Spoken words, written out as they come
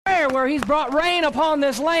there where He's brought rain upon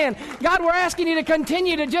this land. God, we're asking You to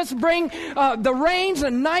continue to just bring the rains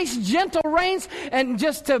and nice, gentle rains and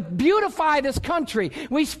just to beautify this country.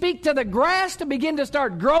 We speak to the grass to begin to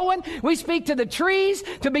start growing. We speak to the trees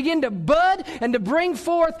to begin to bud and to bring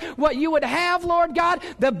forth what You would have, Lord God,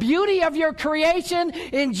 the beauty of Your creation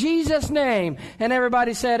in Jesus' name. And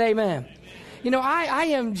everybody said amen. You know, I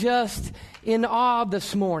am just in awe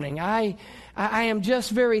this morning. I am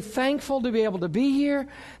just very thankful to be able to be here.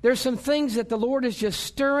 There's some things that the Lord is just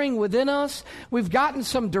stirring within us. We've gotten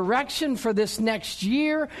some direction for this next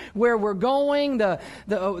year, where we're going, the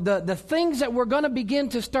things that we're going to begin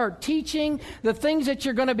to start teaching, the things that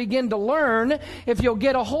you're going to begin to learn. If you'll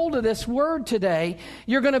get a hold of this word today,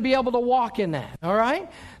 you're going to be able to walk in that. All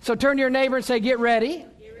right? So turn to your neighbor and say, get ready.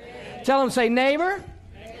 Get ready. Tell him, say, neighbor,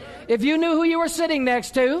 if you knew who you were sitting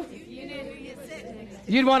next to,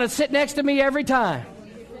 you'd want to sit next to me every time.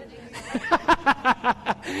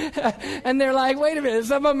 And they're like, wait a minute.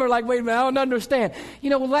 Some of them are like, wait a minute, I don't understand. You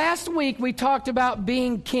know, last week we talked about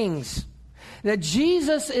being kings. That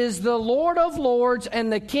Jesus is the Lord of lords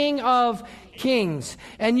and the King of kings.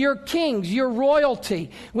 And you're kings, you're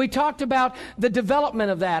royalty. We talked about the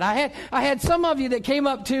development of that. I had some of you that came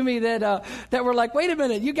up to me that were like, wait a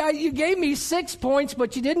minute, you gave me 6 points,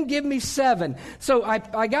 but you didn't give me 7. So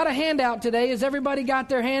I got a handout today. Has everybody got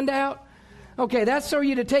their handout? Okay, that's for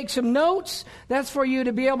you to take some notes. That's for you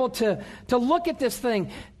to be able to look at this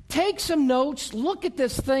thing. Take some notes, look at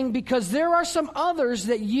this thing, because there are some others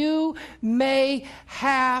that you may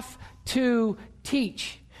have to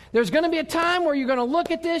teach. There's going to be a time where you're going to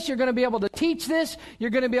look at this, you're going to be able to teach this, you're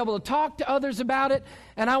going to be able to talk to others about it,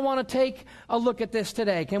 and I want to take a look at this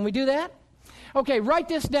today. Can we do that? Okay, write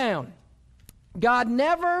this down. God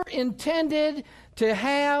never intended to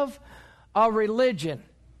have a religion,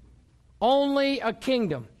 only a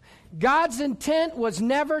kingdom. God's intent was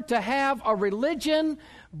never to have a religion,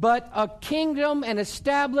 but a kingdom, and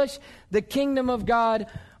establish the kingdom of God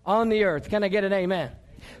on the earth. Can I get an amen?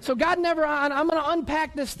 So God never, I'm going to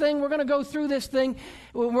unpack this thing. We're going to go through this thing.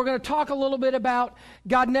 We're going to talk a little bit about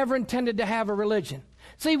God never intended to have a religion.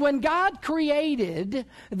 See, when God created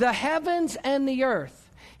the heavens and the earth,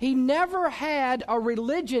 He never had a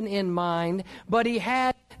religion in mind, but He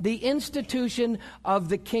had the institution of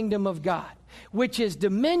the kingdom of God, which is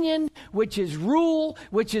dominion, which is rule,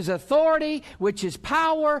 which is authority, which is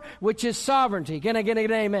power, which is sovereignty. Can I get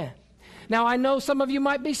an amen? Now, I know some of you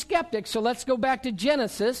might be skeptics, so let's go back to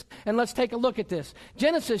Genesis and let's take a look at this.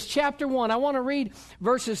 Genesis chapter 1, I want to read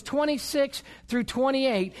verses 26 through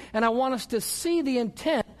 28, and I want us to see the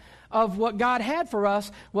intent of what God had for us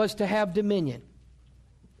was to have dominion.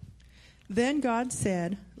 Then God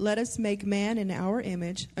said, "Let us make man in our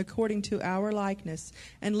image, according to our likeness,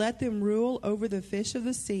 and let them rule over the fish of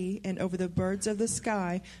the sea, and over the birds of the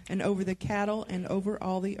sky, and over the cattle, and over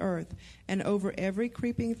all the earth, and over every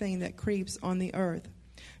creeping thing that creeps on the earth."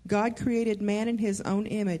 God created man in His own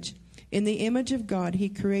image. In the image of God He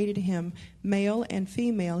created him, male and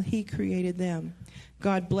female He created them.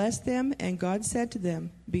 God blessed them, and God said to them,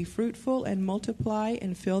 "Be fruitful and multiply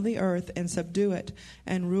and fill the earth and subdue it,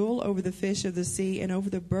 and rule over the fish of the sea and over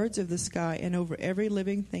the birds of the sky and over every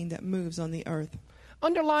living thing that moves on the earth."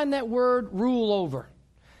 Underline that word, rule over.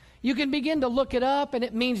 You can begin to look it up, and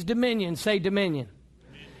it means dominion. Say dominion.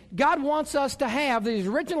 God wants us to have, the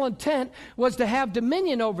original intent was to have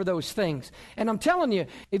dominion over those things. And I'm telling you,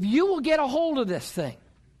 if you will get a hold of this thing,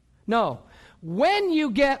 when you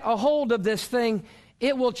get a hold of this thing,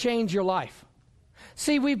 it will change your life.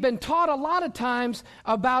 See, we've been taught a lot of times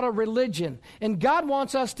about a religion, and God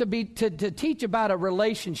wants us to teach about a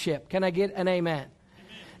relationship. Can I get an amen?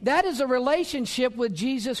 That is a relationship with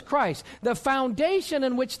Jesus Christ, the foundation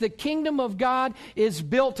in which the kingdom of God is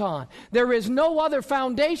built on. There is no other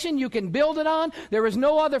foundation you can build it on. There is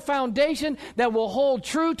no other foundation that will hold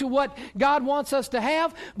true to what God wants us to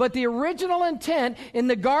have. But the original intent in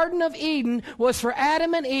the Garden of Eden was for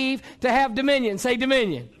Adam and Eve to have dominion. Say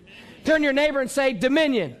dominion. Turn to your neighbor and say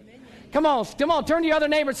dominion. Come on. Turn to your other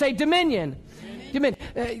neighbor and say dominion.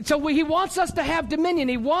 So He wants us to have dominion.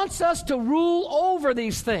 He wants us to rule over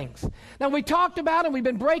these things. Now, we talked about and we've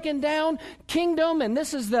been breaking down kingdom, and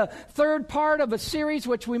this is the third part of a series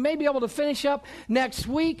which we may be able to finish up next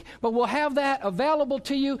week, but we'll have that available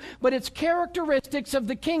to you. But it's characteristics of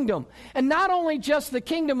the kingdom, and not only just the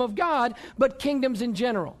kingdom of God, but kingdoms in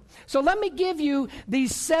general. So let me give you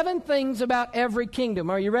these 7 things about every kingdom.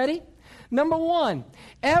 Are you ready? Number 1,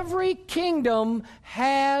 every kingdom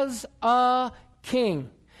has a king.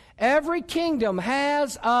 Every kingdom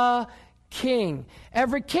has a king.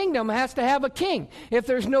 Every kingdom has to have a king. If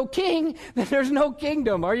there's no king, then there's no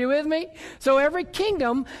kingdom. Are you with me? So every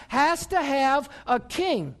kingdom has to have a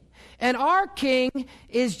king. And our king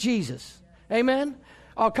is Jesus. Amen?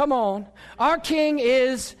 Oh, come on. Our king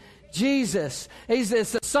is Jesus. He's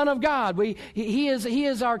the Son of God. He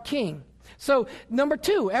is our king. So, number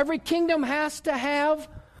 2, every kingdom has to have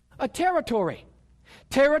a territory.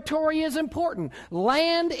 Territory is important.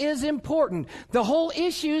 Land is important. The whole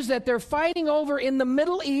issues that they're fighting over in the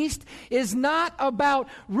Middle East is not about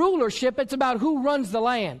rulership. It's about who runs the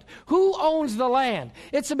land. Who owns the land?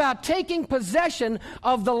 It's about taking possession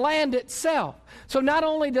of the land itself. So not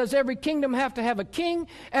only does every kingdom have to have a king,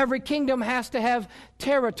 every kingdom has to have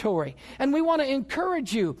territory. And we want to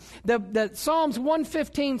encourage you. The Psalms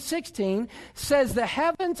 115:16 says, the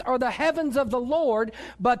heavens are the heavens of the Lord,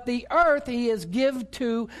 but the earth he has given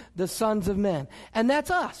to the sons of men. And that's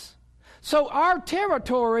us. So our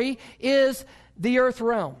territory is the earth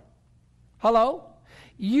realm. Hello?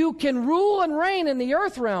 You can rule and reign in the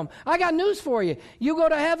earth realm. I got news for you. You go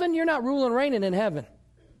to heaven, you're not ruling and reigning in heaven.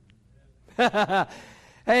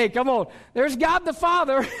 Hey, come on. There's God the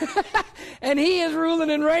Father, and he is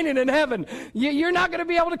ruling and reigning in heaven. You're not going to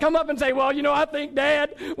be able to come up and say, well, I think,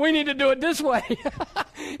 Dad, we need to do it this way.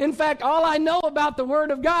 In fact, all I know about the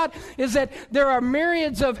Word of God is that there are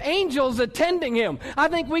myriads of angels attending him. I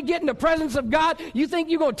think we get in the presence of God. You think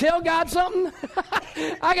you're going to tell God something?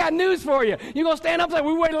 I got news for you. You're going to stand up and say,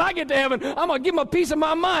 wait till I get to heaven. I'm going to give him a piece of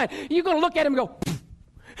my mind. You're going to look at him and go,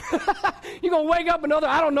 you're going to wake up another,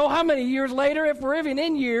 I don't know how many years later, if we're even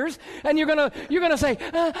in years, and you're going to say,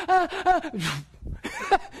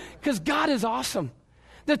 because God is awesome.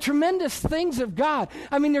 The tremendous things of God.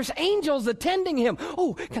 I mean, there's angels attending him.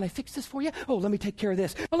 Oh, can I fix this for you? Oh, let me take care of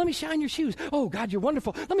this. Oh, let me shine your shoes. Oh, God, you're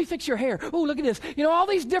wonderful. Let me fix your hair. Oh, look at this. All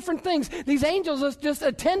these different things. These angels are just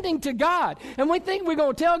attending to God. And we think we're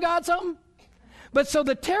going to tell God something? But so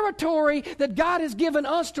the territory that God has given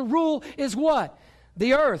us to rule is what?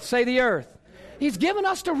 The earth. Say the earth. He's given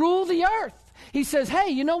us to rule the earth. He says, hey,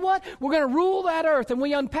 you know what? We're going to rule that earth. And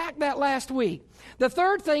we unpacked that last week. The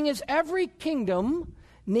third thing is every kingdom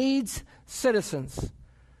needs citizens.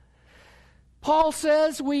 Paul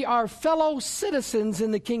says we are fellow citizens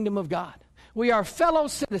in the kingdom of God. We are fellow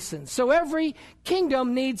citizens. So every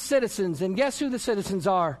kingdom needs citizens. And guess who the citizens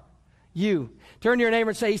are? You. Turn to your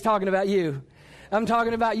neighbor and say, he's talking about you. I'm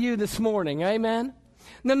talking about you this morning. Amen?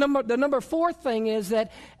 The number 4 thing is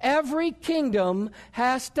that every kingdom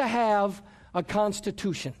has to have a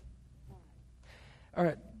constitution. All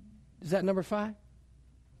right. Is that number 5?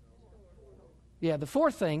 Yeah, the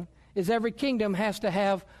 4th thing is every kingdom has to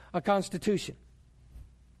have a constitution.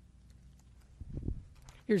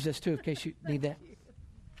 Here's this too, in case you need that.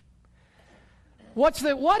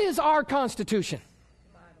 What is our constitution?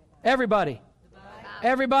 Everybody.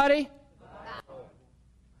 Everybody?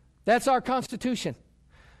 That's our constitution.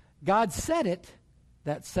 God said it,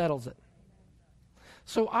 that settles it.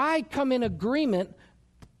 So I come in agreement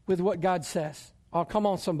with what God says. Oh, come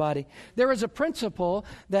on, somebody. There is a principle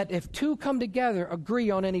that if 2 come together,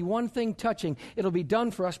 agree on any one thing touching, it'll be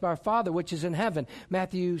done for us by our Father which is in heaven.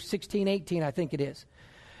 Matthew 16:18, I think it is.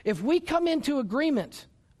 If we come into agreement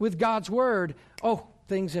with God's word,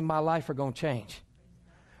 things in my life are going to change.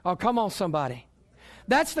 Oh, come on, somebody.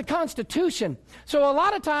 That's the Constitution. So a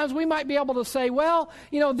lot of times we might be able to say, well,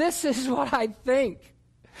 this is what I think.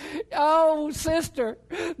 Oh, sister,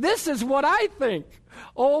 this is what I think.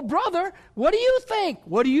 Oh, brother, what do you think?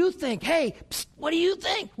 What do you think? Hey, psst, what do you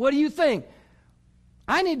think? What do you think?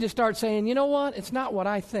 I need to start saying, you know what? It's not what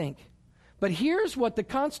I think. But here's what the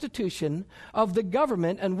Constitution of the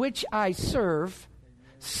government in which I serve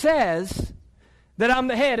says, that I'm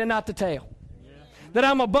the head and not the tail. Yeah. That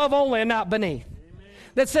I'm above only and not beneath. Amen.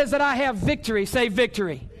 That says that I have victory. Say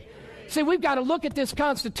victory. Victory. See, we've got to look at this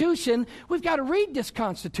Constitution. We've got to read this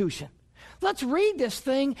Constitution. Let's read this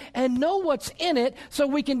thing and know what's in it so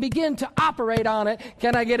we can begin to operate on it.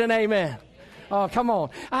 Can I get an amen? Oh, come on.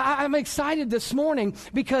 I'm excited this morning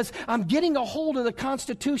because I'm getting a hold of the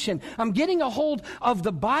Constitution. I'm getting a hold of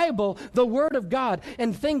the Bible, the Word of God,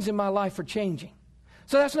 and things in my life are changing.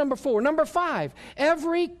 So that's number 4. Number 5,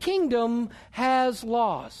 every kingdom has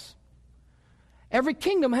laws. Every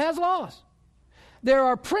kingdom has laws. There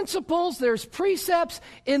are principles, there's precepts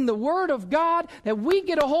in the Word of God that we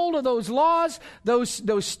get a hold of those laws,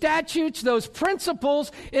 those statutes, those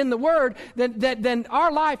principles in the Word, then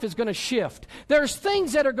our life is going to shift. There's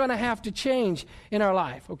things that are going to have to change in our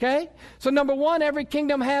life, okay? So number 1, every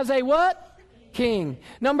kingdom has a what? King.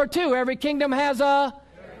 Number 2, every kingdom has a...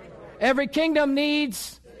 Every kingdom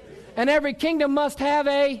needs... And every kingdom must have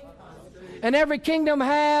a... And every kingdom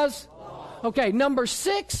has... Okay, number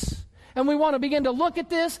 6, and we want to begin to look at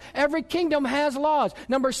this. Every kingdom has laws.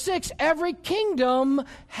 Number 6, every kingdom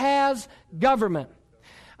has government.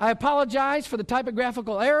 I apologize for the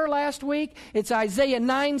typographical error last week. It's Isaiah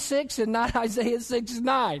 9:6 and not Isaiah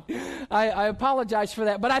 6:9. I apologize for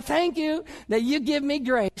that. But I thank you that you give me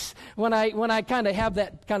grace when I kind of have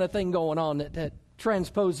that kind of thing going on that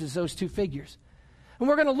transposes those two figures. And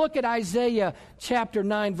we're going to look at Isaiah chapter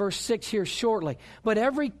 9, verse 6 here shortly. But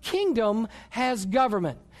every kingdom has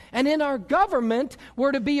government. And in our government,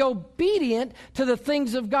 we're to be obedient to the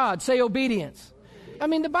things of God. Say obedience. I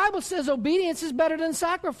mean, the Bible says obedience is better than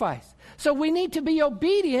sacrifice. So we need to be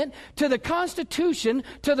obedient to the Constitution,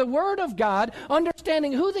 to the Word of God,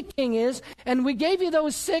 understanding who the King is. And we gave you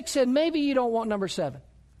those 6, and maybe you don't want number 7.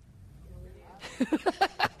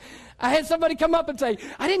 I had somebody come up and say,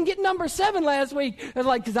 I didn't get number 7 last week. I was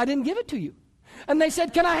like, because I didn't give it to you. And they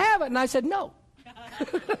said, can I have it? And I said, no.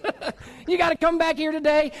 You got to come back here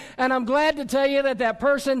today, and I'm glad to tell you that that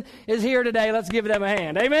person is here today. Let's give them a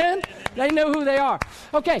hand. Amen? They know who they are.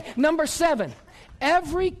 Okay, number 7.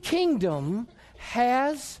 Every kingdom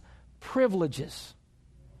has privileges.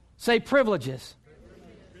 Say privileges.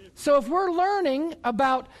 So if we're learning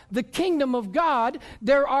about the kingdom of God,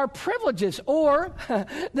 there are privileges, or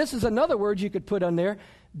this is another word you could put on there,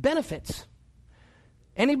 benefits.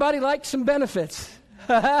 Anybody like some benefits?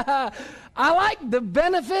 I like the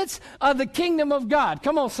benefits of the kingdom of God.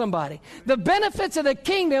 Come on, somebody. The benefits of the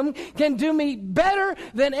kingdom can do me better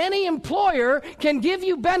than any employer can give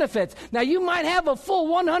you benefits. Now, you might have a full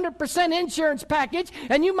 100% insurance package,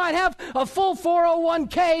 and you might have a full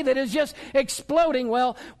 401k that is just exploding.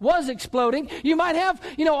 Well, was exploding. You might have,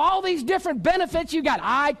 all these different benefits. You got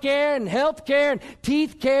eye care and health care and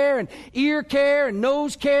teeth care and ear care and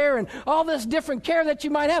nose care and all this different care that you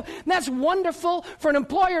might have. And that's wonderful for an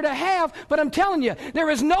employer to have. But I'm telling you,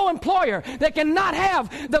 there is no employer that cannot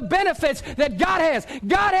have the benefits that God has.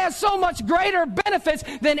 God has so much greater benefits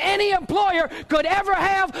than any employer could ever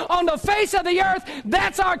have on the face of the earth.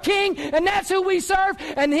 That's our King, and that's who we serve.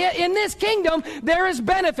 And in this kingdom, there is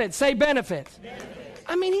benefits. Say benefits.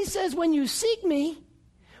 I mean, he says, when you seek me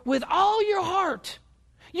with all your heart,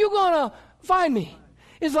 you're going to find me.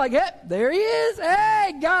 It's like, hey, there he is.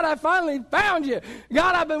 Hey, God, I finally found you.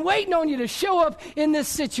 God, I've been waiting on you to show up in this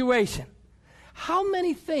situation. How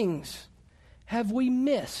many things have we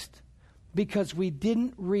missed because we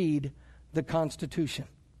didn't read the Constitution?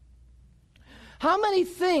 How many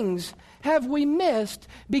things have we missed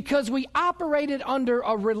because we operated under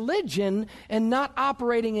a religion and not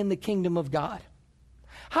operating in the kingdom of God?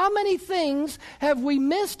 How many things have we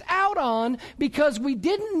missed out on because we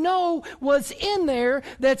didn't know was in there,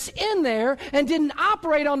 that's in there, and didn't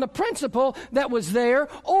operate on the principle that was there?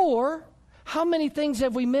 Or how many things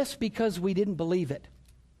have we missed because we didn't believe it?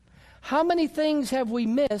 How many things have we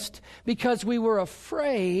missed because we were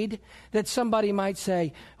afraid that somebody might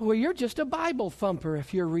say, well, you're just a Bible thumper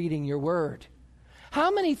if you're reading your word?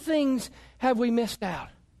 How many things have we missed out?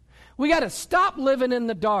 We got to stop living in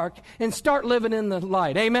the dark and start living in the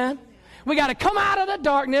light. Amen? We got to come out of the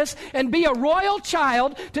darkness and be a royal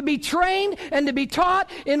child, to be trained and to be taught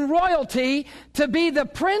in royalty, to be the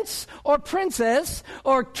prince or princess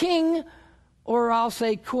or king, or I'll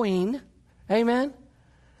say queen. Amen?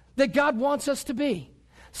 That God wants us to be.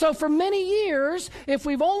 So for many years, if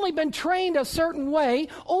we've only been trained a certain way,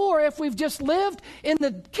 or if we've just lived in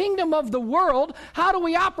the kingdom of the world, how do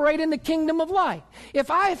we operate in the kingdom of light? If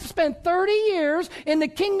I've spent 30 years in the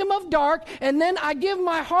kingdom of dark, and then I give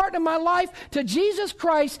my heart and my life to Jesus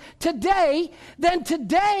Christ today, then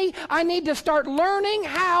today I need to start learning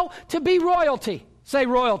how to be royalty. Say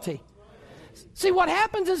royalty. See, what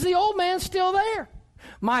happens is the old man's still there.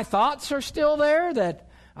 My thoughts are still there that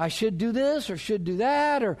I should do this or should do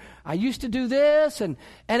that, or I used to do this, and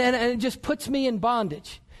it just puts me in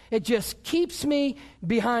bondage. It just keeps me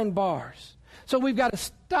behind bars. So we've got to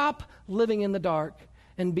stop living in the dark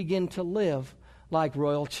and begin to live like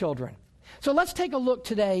royal children. So let's take a look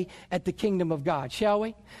today at the kingdom of God, shall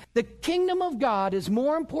we? The kingdom of God is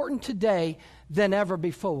more important today than ever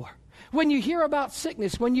before. When you hear about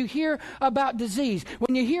sickness, when you hear about disease,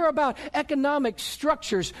 when you hear about economic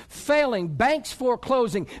structures failing, banks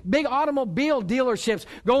foreclosing, big automobile dealerships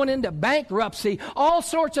going into bankruptcy, all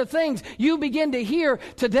sorts of things, you begin to hear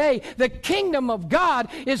today the kingdom of God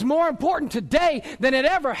is more important today than it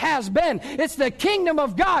ever has been. It's the kingdom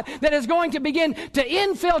of God that is going to begin to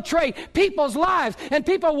infiltrate people's lives, and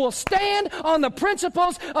people will stand on the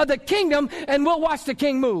principles of the kingdom, and we'll watch the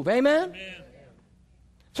king move. Amen? Amen.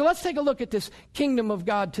 So let's take a look at this kingdom of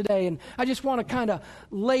God today. And I just want to kind of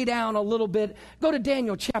lay down a little bit. Go to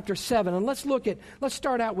Daniel chapter 7. And let's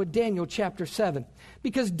start out with Daniel chapter 7.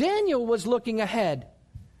 Because Daniel was looking ahead.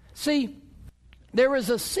 See, there is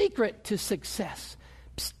a secret to success.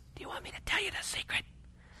 Psst, do you want me to tell you the secret?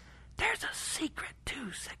 There's a secret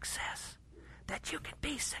to success. That you can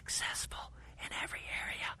be successful in every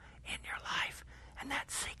area in your life. And that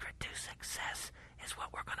secret to success is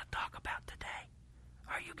what we're going to talk about today.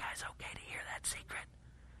 Are you guys okay to hear that secret?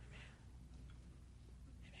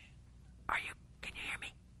 Can you hear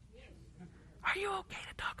me? Are you okay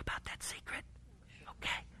to talk about that secret?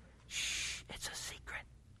 Okay. Shh, it's a secret.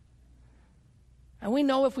 And we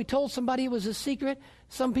know if we told somebody it was a secret,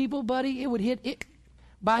 some people, buddy, it would hit it.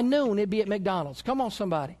 By noon, it'd be at McDonald's. Come on,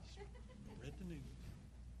 somebody.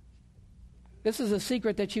 This is a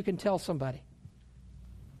secret that you can tell somebody.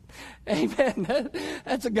 Amen.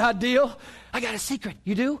 That's a God deal. I got a secret.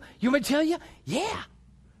 You do? You want me to tell you? Yeah.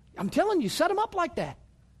 I'm telling you, set them up like that.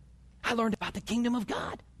 I learned about the kingdom of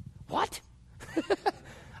God. What?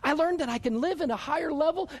 I learned that I can live in a higher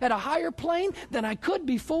level, at a higher plane than I could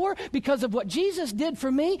before because of what Jesus did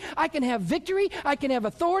for me. I can have victory. I can have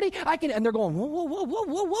authority. And they're going, whoa, whoa, whoa, whoa,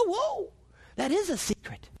 whoa, whoa, whoa. That is a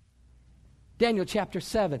secret. Daniel chapter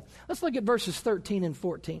 7. Let's look at verses 13 and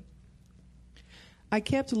 14. I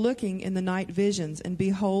kept looking in the night visions, and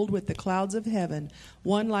behold, with the clouds of heaven,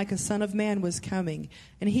 one like a son of man was coming.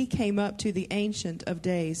 And he came up to the Ancient of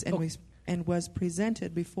Days and was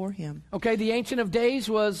presented before him. Okay, the Ancient of Days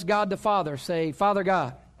was God the Father. Say, Father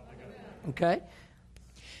God. Okay.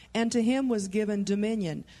 And to him was given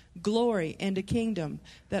dominion, glory, and a kingdom,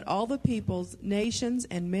 that all the peoples, nations,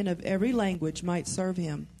 and men of every language might serve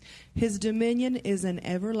him. His dominion is an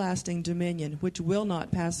everlasting dominion, which will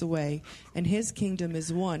not pass away, and his kingdom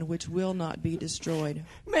is one which will not be destroyed.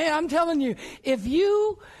 Man, I'm telling you, if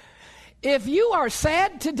you are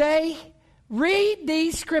sad today, read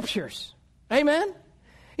these scriptures. Amen?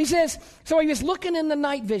 He says, so he was looking in the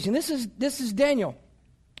night vision. This is Daniel.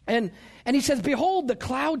 And he says, behold, the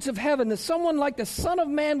clouds of heaven, that someone like the Son of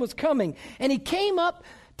Man was coming. And he came up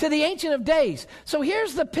to the Ancient of Days. So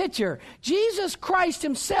here's the picture. Jesus Christ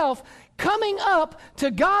himself coming up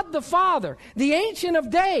to God the Father, the Ancient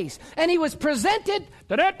of Days. And he was presented.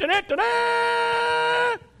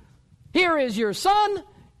 Here is your Son,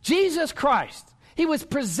 Jesus Christ. He was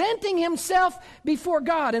presenting himself before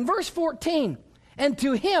God. In verse 14, and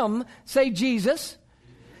to him, say Jesus,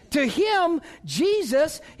 to him,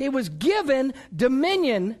 Jesus, it was given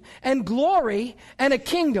dominion and glory and a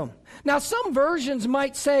kingdom. Now, some versions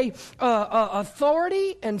might say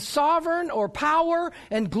authority and sovereign or power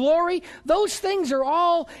and glory. Those things are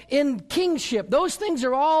all in kingship. Those things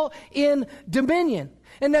are all in dominion.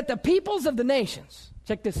 And that the peoples of the nations,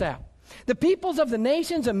 check this out, the peoples of the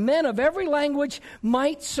nations and men of every language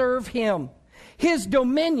might serve him. His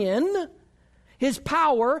dominion, his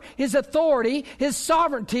power, his authority, his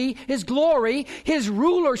sovereignty, his glory, his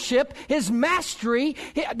rulership, his mastery.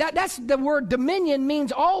 That's the word dominion,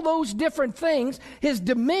 means all those different things. His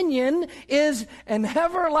dominion is an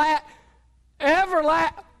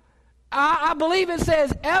I believe it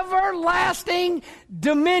says everlasting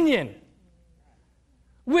dominion,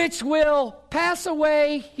 which will pass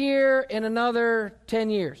away here in another 10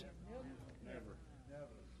 years.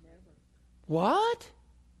 What?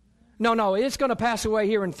 No, it's going to pass away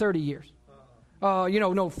here in 30 years.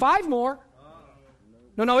 5 more.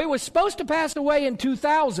 No, it was supposed to pass away in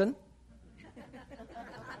 2000.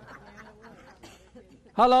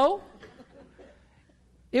 Hello?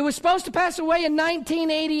 It was supposed to pass away in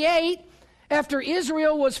 1988 after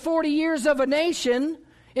Israel was 40 years of a nation.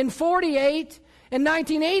 In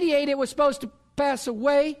 1988, it was supposed to pass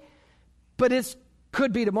away, but it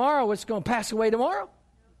could be tomorrow. It's going to pass away tomorrow.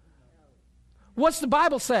 What's the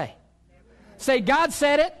Bible say? Say, God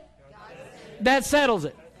said it. That settles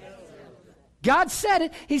it. God said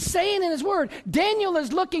it. He's saying in his word. Daniel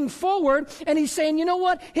is looking forward, and he's saying, you know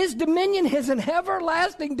what? His dominion is an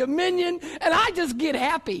everlasting dominion, and I just get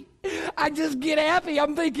happy. I'm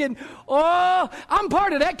thinking, oh, I'm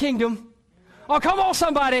part of that kingdom. Oh, come on,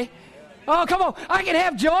 somebody. Oh, come on. I can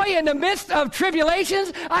have joy in the midst of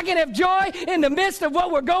tribulations. I can have joy in the midst of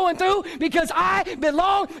what we're going through because I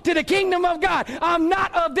belong to the kingdom of God. I'm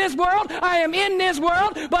not of this world. I am in this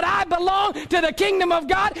world, but I belong to the kingdom of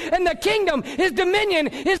God. And the kingdom, his dominion,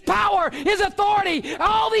 his power, his authority,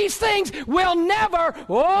 all these things will never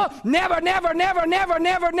pass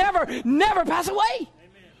away. Amen.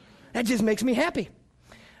 That just makes me happy.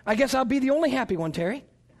 I guess I'll be the only happy one, Terry.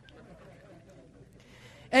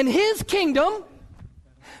 And his kingdom,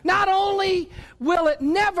 Not only will it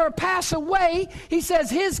never pass away, he says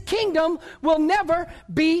his kingdom will never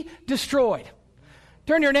be destroyed.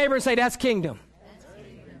 Turn to your neighbor and say, that's kingdom.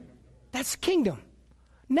 That's kingdom.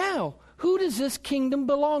 Now, who does this kingdom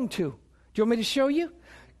belong to? Do you want me to show you?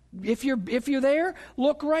 If you're there,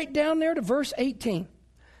 look right down there to verse 18.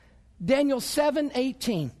 Daniel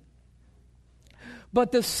 7:18.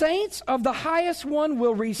 But the saints of the highest one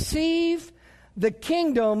will receive the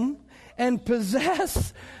kingdom and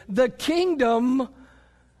possess the kingdom,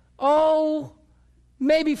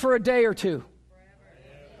 maybe for a day or two.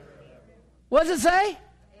 What does it say?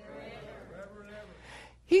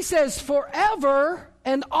 He says forever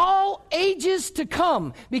and all ages to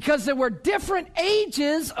come, because there were different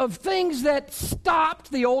ages of things that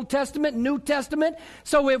stopped the Old Testament, New Testament.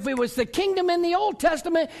 So if it was the kingdom in the Old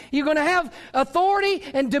Testament, you're going to have authority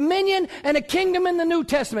and dominion and a kingdom in the New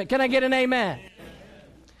Testament. Can I get an amen?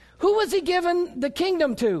 Who was he given the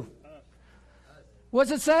kingdom to? What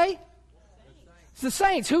does it say? It's the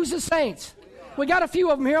saints. Who's the saints? We got a few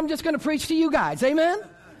of them here. I'm just going to preach to you guys. Amen?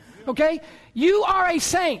 Okay? You are a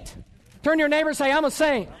saint. Turn to your neighbor and say, I'm a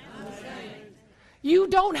saint. You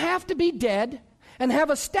don't have to be dead and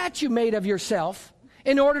have a statue made of yourself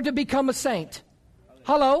in order to become a saint.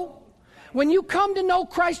 Hello? When you come to know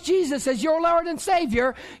Christ Jesus as your Lord and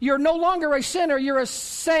Savior, you're no longer a sinner, you're a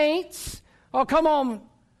saint. Oh, come on.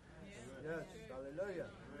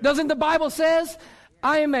 Doesn't the Bible says,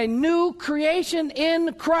 I am a new creation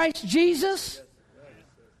in Christ Jesus?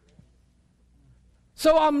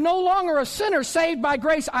 So I'm no longer a sinner saved by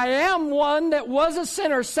grace. I am one that was a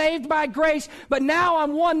sinner saved by grace, but now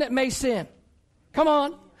I'm one that may sin. Come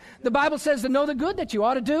on. The Bible says to know the good that you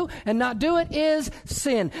ought to do and not do it is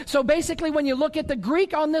sin. So basically when you look at the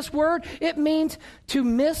Greek on this word, it means to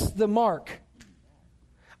miss the mark.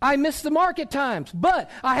 I miss the mark at times, but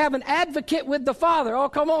I have an advocate with the Father. Oh,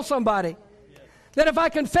 come on, somebody. That if I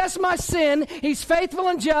confess my sin, He's faithful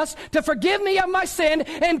and just to forgive me of my sin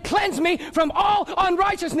and cleanse me from all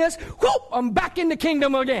unrighteousness. Whoop, I'm back in the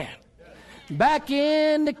kingdom again. Back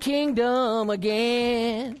in the kingdom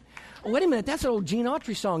again. Oh, wait a minute, that's an old Gene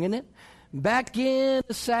Autry song, isn't it? Back in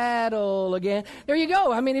the saddle again. There you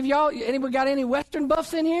go. I mean, anybody got any Western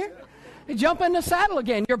buffs in here? Jump in the saddle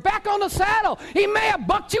again. You're back on the saddle. He may have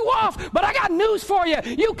bucked you off, but I got news for you.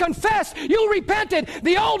 You confessed. You repented.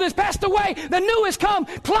 The old has passed away. The new has come.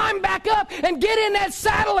 Climb back up and get in that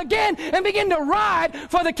saddle again and begin to ride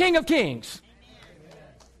for the King of Kings.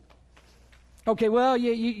 Okay, well,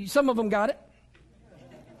 some of them got it.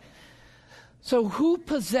 So who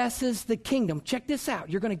possesses the kingdom? Check this out.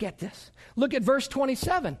 You're going to get this. Look at verse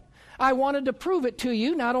 27. I wanted to prove it to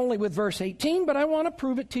you, not only with verse 18, but I want to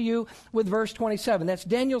prove it to you with verse 27. That's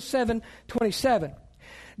Daniel 7:27.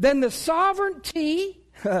 Then the sovereignty,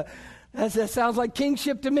 that sounds like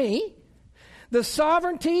kingship to me, the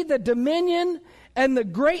sovereignty, the dominion, and the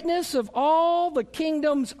greatness of all the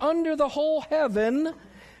kingdoms under the whole heaven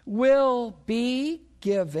will be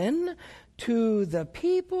given to the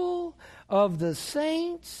people of the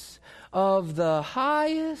saints of the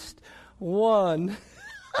highest one.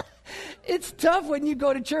 It's tough when you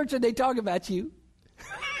go to church and they talk about you.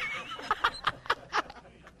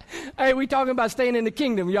 Hey, we talking about staying in the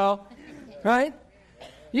kingdom, y'all. Right?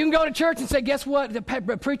 You can go to church and say, guess what? The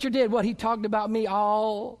preacher did what? He talked about me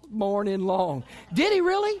all morning long. Did he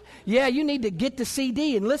really? Yeah, you need to get the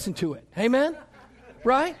CD and listen to it. Amen?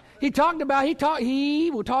 Right? He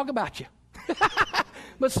will talk about you.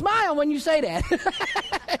 But smile when you say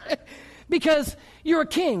that. Because you're a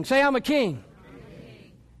king. Say, I'm a king.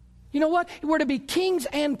 You know what? We're to be kings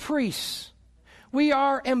and priests. We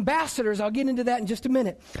are ambassadors. I'll get into that in just a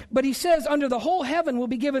minute. But he says, under the whole heaven will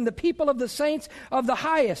be given the people of the saints of the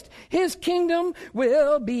highest. His kingdom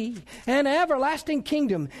will be an everlasting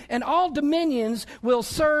kingdom, and all dominions will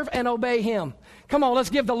serve and obey him. Come on, let's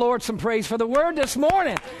give the Lord some praise for the word this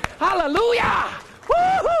morning. Hallelujah!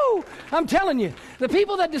 Woo-hoo! I'm telling you, the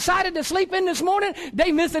people that decided to sleep in this morning,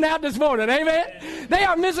 they missing out this morning. Amen? They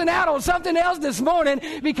are missing out on something else this morning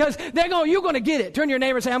because you're going to get it. Turn to your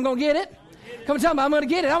neighbor and say, I'm going to get it. Come and tell me, I'm going to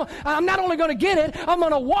get it. I'm not only going to get it, I'm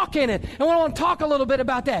going to walk in it. And I want to talk a little bit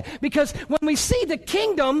about that. Because when we see the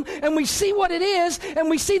kingdom and we see what it is and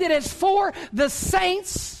we see that it's for the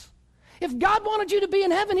saints, if God wanted you to be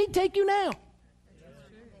in heaven, He'd take you now.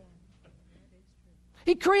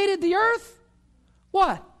 He created the earth.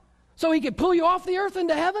 What? So He could pull you off the earth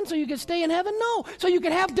into heaven so you could stay in heaven? No. So you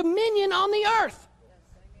could have dominion on the earth.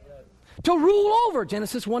 To rule over.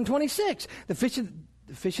 Genesis 1:26. The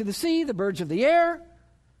fish of the sea, the birds of the air,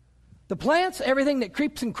 The plants, everything that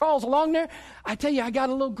creeps and crawls along there. I tell you, I got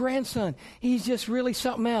a little grandson. He's just really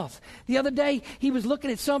something else. The other day, he was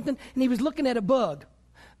looking at something, and he was looking at a bug.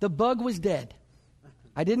 The bug was dead.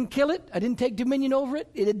 I didn't kill it. I didn't take dominion over it.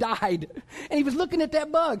 It had died. And he was looking at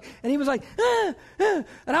that bug, and he was like, and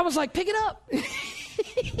I was like, pick it up.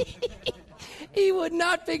 He would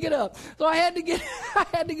not pick it up. So I had to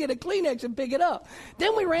get a Kleenex and pick it up.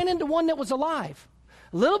 Then we ran into one that was alive.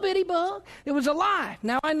 A little bitty bug. It was alive.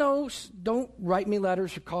 Now I know, don't write me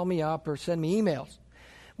letters or call me up or send me emails.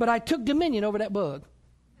 But I took dominion over that bug.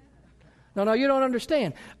 No, you don't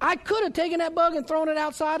understand. I could have taken that bug and thrown it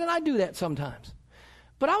outside, and I do that sometimes.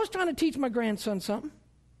 But I was trying to teach my grandson something.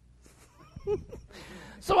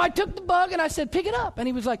 So I took the bug and I said, pick it up. And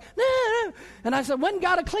he was like, no. And I said, went and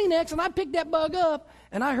got a Kleenex, and I picked that bug up,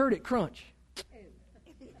 and I heard it crunch.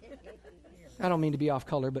 I don't mean to be off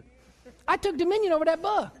color, but I took dominion over that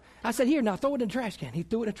bug. I said, here, now throw it in the trash can. He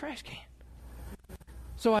threw it in a trash can.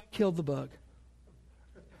 So I killed the bug.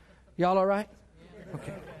 Y'all all right?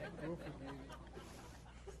 Okay.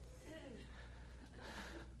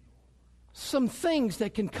 Some things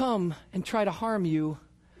that can come and try to harm you,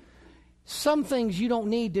 some things you don't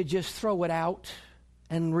need to just throw it out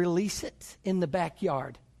and release it in the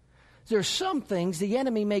backyard. There's some things the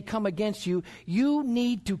enemy may come against you. You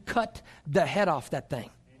need to cut the head off that thing.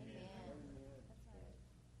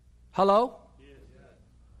 Hello?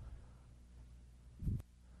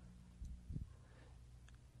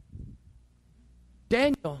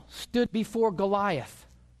 Daniel stood before Goliath,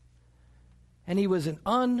 and he was an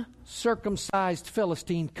uncircumcised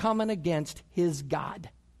Philistine coming against his God.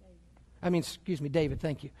 David,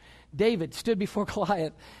 thank you. David stood before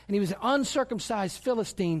Goliath, and he was an uncircumcised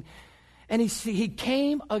Philistine, and he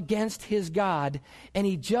came against his God, and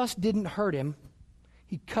he just didn't hurt him.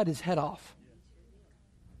 He cut his head off.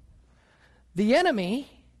 The enemy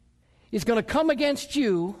is going to come against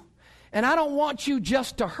you, and I don't want you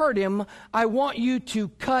just to hurt him. I want you to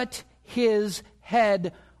cut his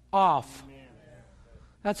head off.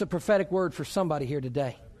 That's a prophetic word for somebody here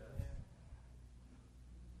today.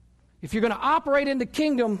 If you're going to operate in the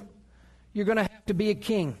kingdom, you're going to have to be a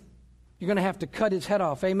king. You're going to have to cut his head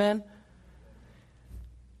off. Amen?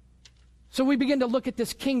 So we begin to look at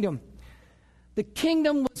this kingdom. The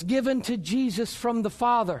kingdom was given to Jesus from the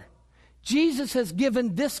Father. Jesus has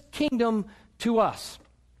given this kingdom to us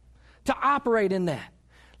to operate in that.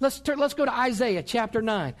 Let's go to Isaiah chapter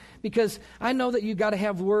 9, because I know that you got to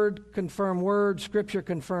have word confirm word, scripture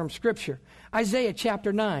confirm scripture. Isaiah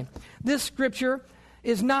chapter 9. This scripture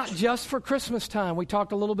is not just for Christmas time. We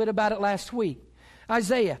talked a little bit about it last week.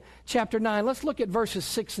 Isaiah chapter 9. Let's look at verses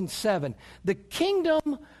 6 and 7. The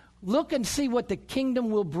kingdom, look and see what the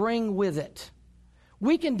kingdom will bring with it.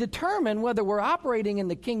 We can determine whether we're operating in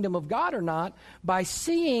the kingdom of God or not by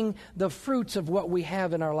seeing the fruits of what we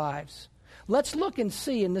have in our lives. Let's look and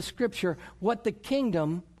see in the scripture what the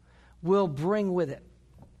kingdom will bring with it.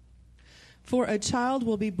 For a child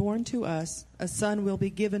will be born to us, a son will be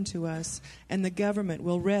given to us, and the government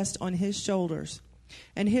will rest on his shoulders.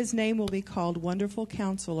 And his name will be called Wonderful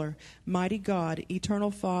Counselor, Mighty God, Eternal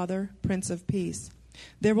Father, Prince of Peace.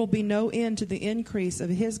 There will be no end to the increase of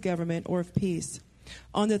his government or of peace,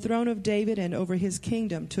 on the throne of David and over his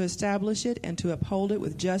kingdom, to establish it and to uphold it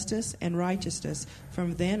with justice and righteousness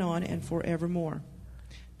from then on and forevermore.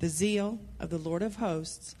 The zeal of the Lord of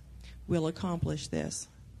hosts will accomplish this.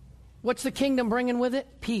 What's the kingdom bringing with it?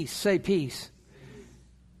 Peace. Say peace.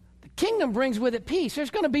 The kingdom brings with it peace.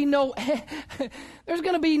 There's going to be no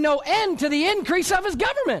end to the increase of his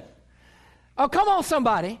government. Oh, come on,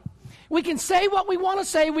 somebody. We can say what we want to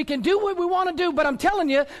say. We can do what we want to do. But I'm telling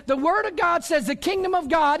you, the Word of God says the kingdom of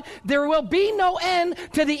God, there will be no end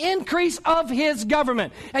to the increase of his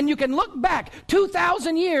government. And you can look back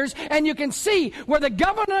 2,000 years and you can see where the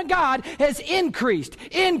government of God has increased.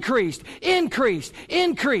 They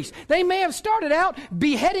may have started out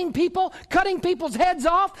beheading people, cutting people's heads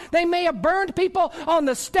off. They may have burned people on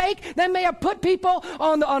the stake. They may have put people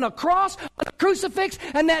on a cross, on a crucifix.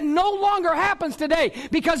 And that no longer happens today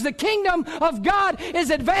because the kingdom of God is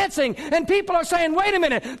advancing, and people are saying, wait a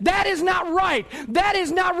minute, that is not right. That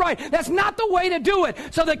is not right. That's not the way to do it.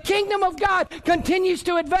 So the kingdom of God continues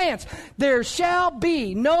to advance. There shall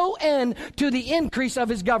be no end to the increase of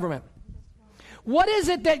his government. What is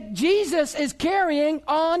it that Jesus is carrying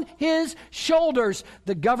on his shoulders?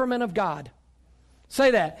 The government of God. Say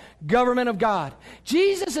that. Government of God.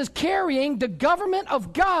 Jesus is carrying the government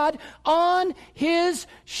of God on his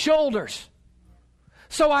shoulders.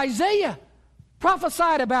 So Isaiah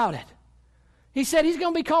prophesied about it. He said he's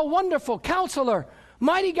going to be called Wonderful Counselor,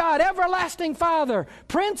 Mighty God, everlasting Father,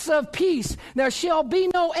 Prince of Peace. There shall be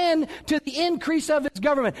no end to the increase of his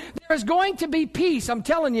government. There's going to be peace, I'm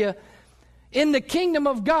telling you. In the kingdom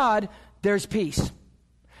of God, there's peace.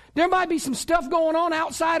 There might be some stuff going on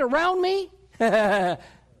outside around me, but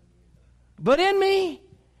in me,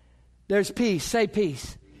 there's peace. Say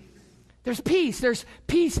peace. There's peace. There's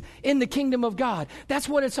peace in the kingdom of God. That's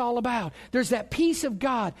what it's all about. There's that peace of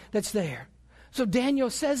God that's there. So Daniel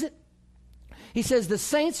says it. He says the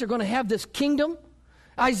saints are going to have this kingdom.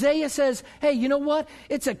 Isaiah says, hey, you know what?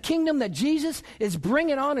 It's a kingdom that Jesus is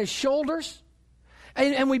bringing on his shoulders.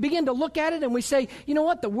 And we begin to look at it and we say, you know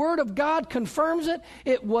what? The Word of God confirms it.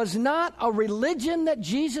 It was not a religion that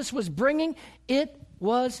Jesus was bringing. It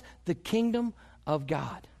was the kingdom of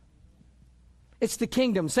God. It's the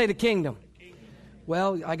kingdom. Say the kingdom.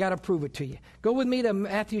 Well, I got to prove it to you. Go with me to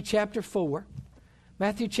Matthew chapter 4.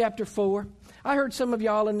 Matthew chapter 4. I heard some of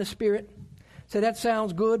y'all in the Spirit say, that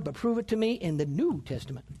sounds good, but prove it to me in the New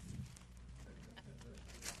Testament.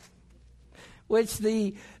 Which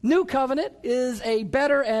the new covenant is a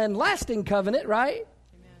better and lasting covenant, right?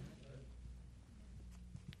 Amen.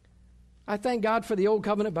 I thank God for the old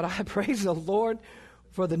covenant, but I praise the Lord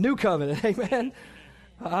for the new covenant. Amen.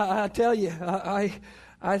 I tell you,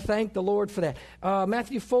 I thank the Lord for that.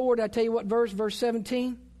 Matthew 4, did I tell you what verse? Verse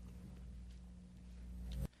 17.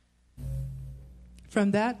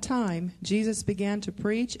 From that time, Jesus began to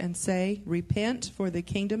preach and say, repent, for the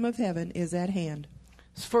kingdom of heaven is at hand.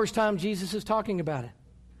 It's the first time Jesus is talking about it.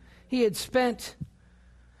 He had spent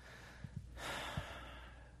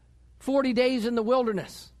 40 days in the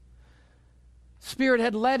wilderness. Spirit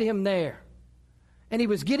had led him there. And he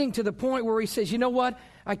was getting to the point where he says, you know what?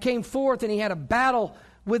 I came forth and he had a battle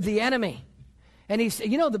with the enemy. And he said,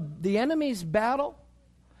 you know, the enemy's battle,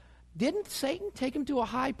 didn't Satan take him to a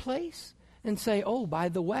high place and say, oh, by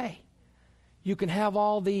the way, you can have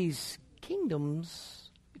all these kingdoms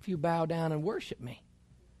if you bow down and worship me?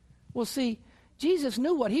 Well, see, Jesus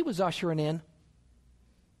knew what he was ushering in.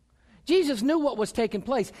 Jesus knew what was taking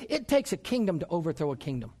place. It takes a kingdom to overthrow a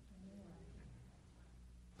kingdom.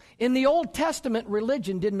 In the Old Testament,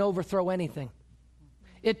 religion didn't overthrow anything.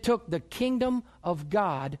 It took the kingdom of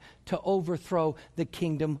God to overthrow the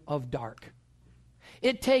kingdom of dark.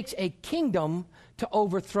 It takes a kingdom to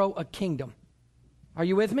overthrow a kingdom. Are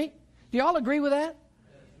you with me? Do you all agree with that?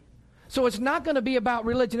 So it's not going to be about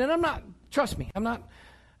religion. And trust me,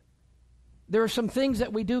 there are some things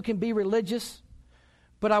that we do can be religious,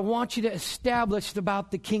 but I want you to establish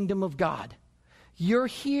about the kingdom of God. You're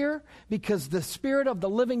here because the Spirit of the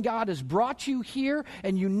living God has brought you here,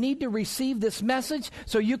 and you need to receive this message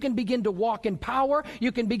so you can begin to walk in power.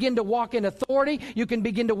 You can begin to walk in authority. You can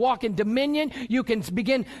begin to walk in dominion. You can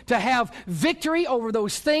begin to have victory over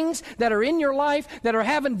those things that are in your life that are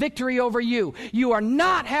having victory over you. You are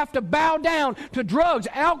not have to bow down to drugs,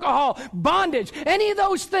 alcohol, bondage, any of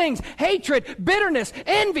those things, hatred, bitterness,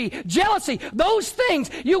 envy, jealousy, those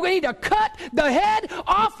things. You need to cut the head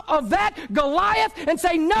off of that Goliath and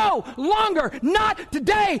say, no longer, not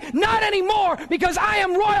today, not anymore, because I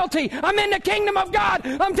am royalty. I'm in the kingdom of God.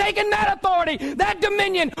 I'm taking that authority, that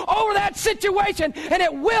dominion over that situation, and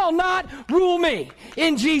it will not rule me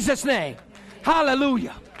in Jesus' name.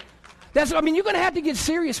 Hallelujah. You're going to have to get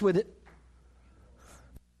serious with it.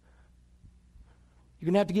 You're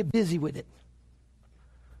going to have to get busy with it.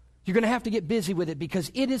 You're going to have to get busy with it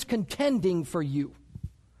because it is contending for you.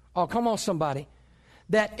 Oh, come on, somebody.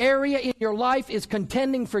 That area in your life is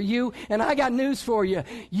contending for you, and I got news for you.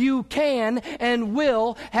 You can and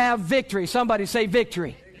will have victory. Somebody say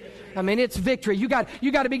victory. It's victory. You got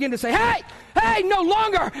to begin to say, hey, no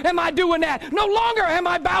longer am I doing that. No longer am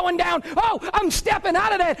I bowing down. Oh, I'm stepping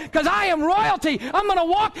out of that because I am royalty. I'm going to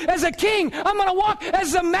walk as a king. I'm going to walk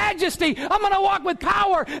as a majesty. I'm going to walk with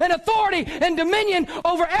power and authority and dominion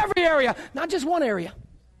over every area, not just one area.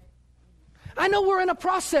 I know we're in a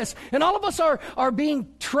process, and all of us are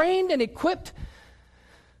being trained and equipped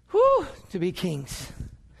to be kings.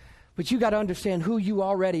 But you got to understand who you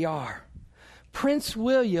already are. Prince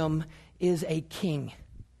William is a king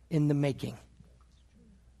in the making.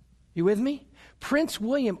 You with me? Prince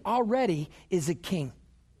William already is a king.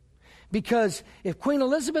 Because if Queen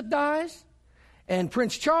Elizabeth dies and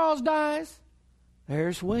Prince Charles dies,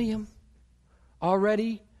 there's William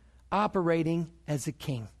already operating as a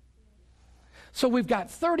king. So we've got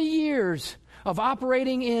 30 years of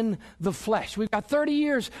operating in the flesh. We've got 30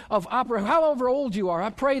 years of operating, however old you are. I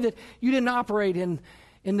pray that you didn't operate in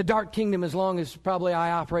the dark kingdom as long as probably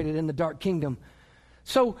I operated in the dark kingdom.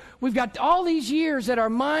 So we've got all these years that our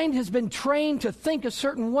mind has been trained to think a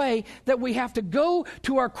certain way that we have to go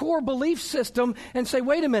to our core belief system and say,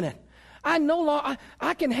 wait a minute,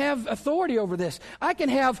 I can have authority over this. I can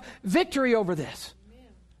have victory over this.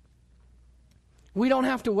 We don't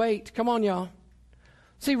have to wait. Come on, y'all.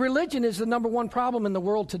 See, religion is the number one problem in the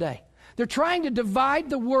world today. They're trying to divide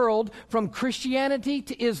the world from Christianity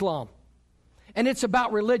to Islam. And it's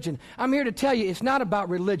about religion. I'm here to tell you, it's not about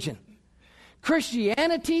religion.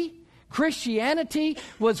 Christianity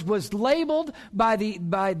was labeled by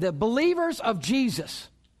the believers of Jesus.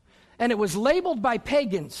 And it was labeled by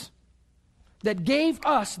pagans that gave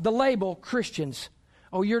us the label Christians.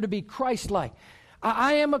 Oh, you're to be Christ-like.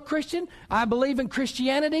 I am a Christian. I believe in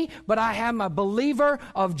Christianity, but I am a believer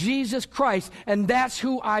of Jesus Christ, and that's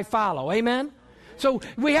who I follow. Amen? So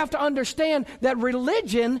we have to understand that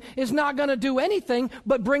religion is not going to do anything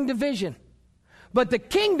but bring division. But the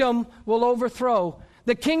kingdom will overthrow.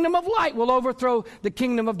 The kingdom of light will overthrow the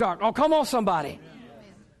kingdom of dark. Oh, come on, somebody.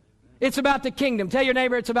 It's about the kingdom. Tell your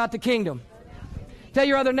neighbor it's about the kingdom. Tell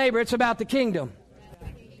your other neighbor it's about the kingdom.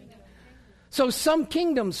 So some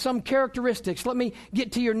kingdoms, some characteristics. Let me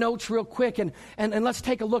get to your notes real quick and let's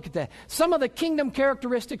take a look at that. Some of the kingdom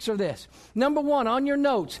characteristics are this. Number one, on your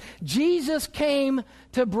notes, Jesus came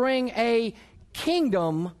to bring a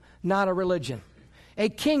kingdom, not a religion. A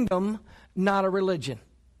kingdom, not a religion.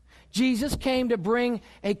 Jesus came to bring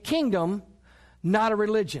a kingdom, not a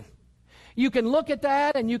religion. You can look at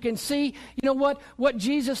that and you can see, you know what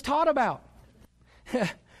Jesus taught about.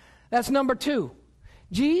 That's number two.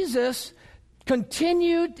 Jesus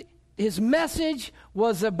continued, his message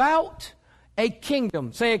was about a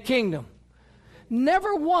kingdom. Say a kingdom.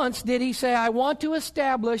 Never once did he say, I want to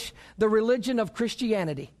establish the religion of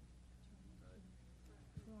Christianity.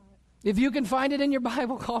 If you can find it in your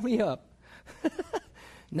Bible, call me up.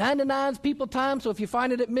 99's people time, so if you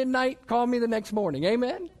find it at midnight, call me the next morning.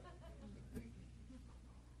 Amen?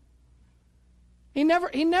 He never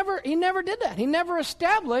did that. He never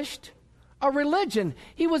established a religion.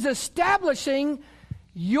 He was establishing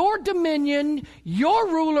your dominion, your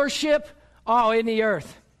rulership, in the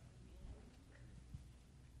earth.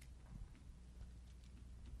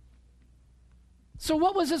 So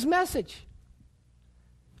what was his message?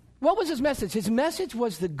 What was his message? His message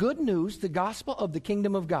was the good news, the gospel of the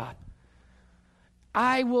kingdom of God.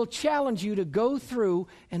 I will challenge you to go through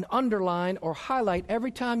and underline or highlight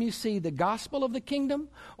every time you see the gospel of the kingdom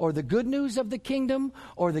or the good news of the kingdom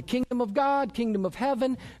or the kingdom of God, kingdom of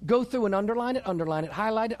heaven. Go through and underline it,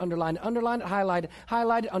 highlight it, underline it, highlight it,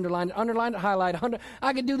 underline it, highlight it.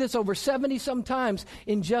 I could do this over 70 sometimes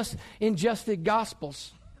in just the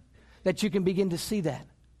gospels that you can begin to see that.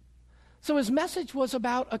 So his message was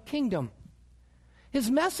about a kingdom. His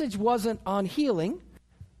message wasn't on healing.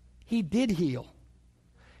 He did heal.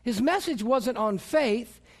 His message wasn't on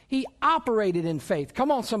faith. He operated in faith.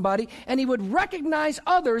 Come on, somebody. And he would recognize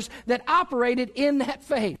others that operated in that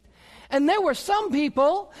faith. And there were some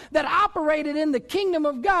people that operated in the kingdom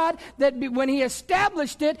of God that when he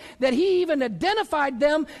established it, that he even identified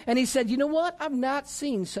them. And he said, you know what? I've not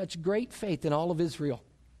seen such great faith in all of Israel.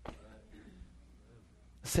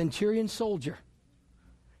 A centurion soldier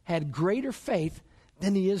had greater faith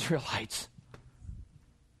than the Israelites.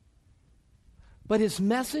 But his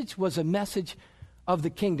message was a message of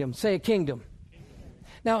the kingdom. Say a kingdom.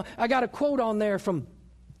 Now, I got a quote on there from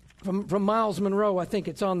Miles Monroe. I think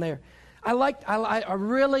it's on there. I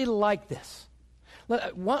really like this.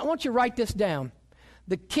 I want you to write this down.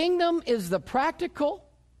 The kingdom is the practical,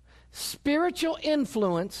 spiritual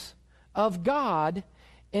influence of God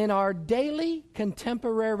in our daily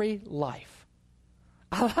contemporary life.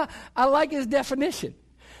 I like his definition.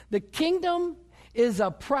 The kingdom is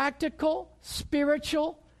a practical,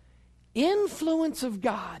 spiritual influence of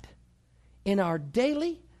God in our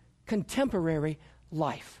daily, contemporary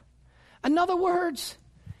life. In other words,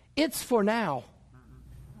 it's for now.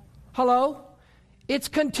 Hello? It's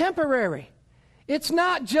contemporary. It's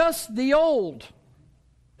not just the old,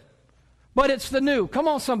 but it's the new. Come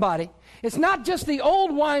on, somebody. It's not just the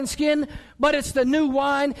old wineskin, but it's the new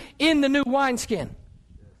wine in the new wineskin.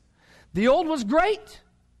 The old was great,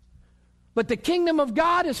 but the kingdom of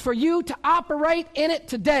God is for you to operate in it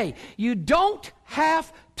today. You don't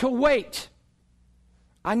have to wait.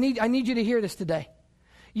 I need you to hear this today.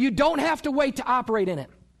 You don't have to wait to operate in it.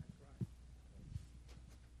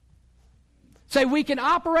 Say, we can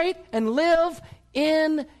operate and live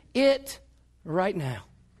in it right now.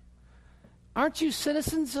 Aren't you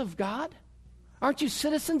citizens of God? Aren't you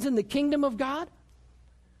citizens in the kingdom of God?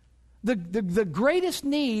 The greatest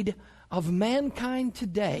need of mankind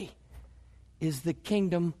today is the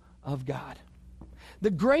kingdom of God. The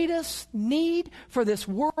greatest need for this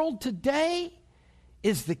world today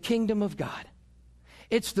is the kingdom of God.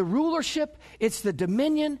 it's the rulership, it's the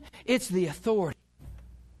dominion, it's the authority.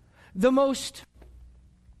 The most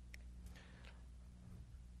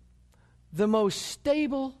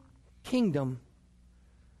stable kingdom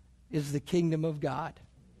is the kingdom of God.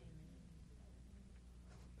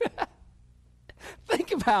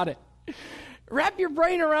 Think about it. Wrap your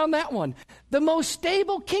brain around that one. The most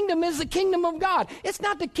stable kingdom is the kingdom of God. It's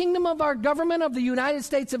not the kingdom of our government of the United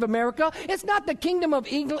States of America. It's not the kingdom of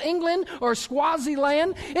England or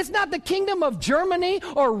Swaziland. It's not the kingdom of Germany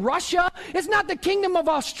or Russia. It's not the kingdom of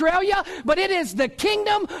Australia, but it is the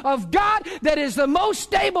kingdom of God that is the most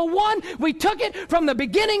stable one. We took it from the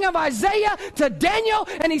beginning of Isaiah to Daniel,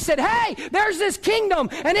 and he said, hey, there's this kingdom,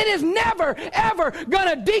 and it is never, ever going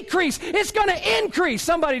to decrease. It's going to increase.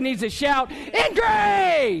 Somebody needs to shout,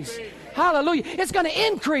 increase! Hallelujah. It's going to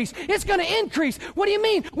increase. It's going to increase. What do you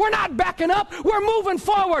mean? We're not backing up. We're moving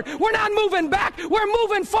forward. We're not moving back. We're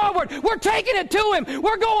moving forward. We're taking it to him.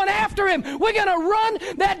 We're going after him. We're going to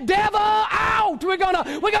run that devil out. We're going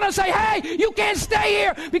to say, hey, you can't stay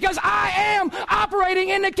here because I am operating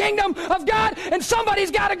in the kingdom of God, and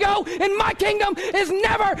somebody's got to go, and my kingdom is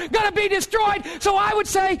never going to be destroyed. So I would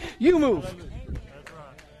say, you move.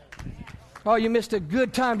 Oh, you missed a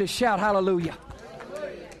good time to shout hallelujah.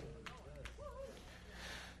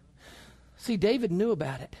 See, David knew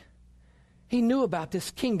about it. He knew about this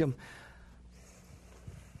kingdom.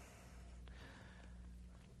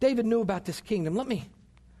 David knew about this kingdom. Let me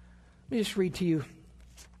just read to you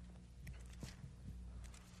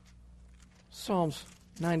Psalms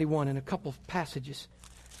 91 in a couple of passages.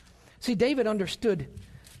 See, David understood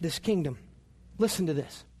this kingdom. Listen to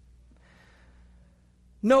this.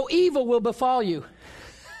 No evil will befall you.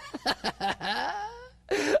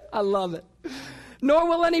 I love it. Nor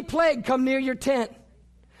will any plague come near your tent.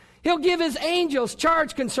 He'll give his angels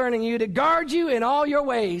charge concerning you to guard you in all your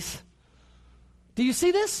ways. Do you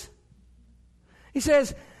see this? He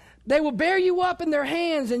says, they will bear you up in their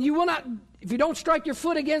hands, and you will not, if you don't strike your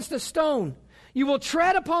foot against a stone, you will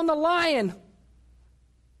tread upon the lion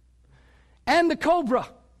and the cobra.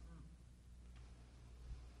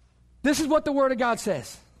 This is what the Word of God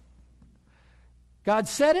says. God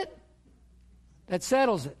said it, that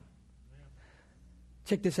settles it.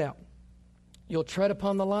 Check this out. You'll tread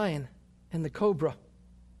upon the lion and the cobra,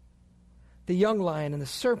 the young lion and the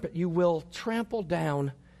serpent you will trample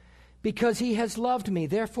down, because he has loved me.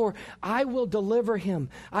 Therefore, I will deliver him.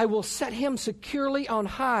 I will set him securely on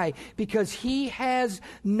high, because he has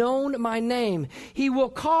known my name. He will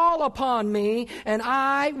call upon me, and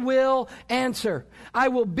I will answer. I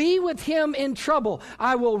will be with him in trouble.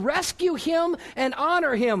 I will rescue him and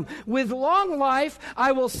honor him. With long life,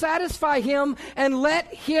 I will satisfy him and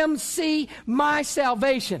let him see my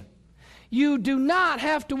salvation. You do not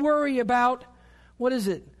have to worry about, what is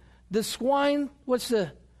it? The swine, what's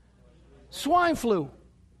the... Swine flu.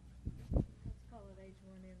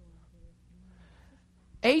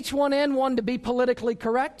 H1N1 to be politically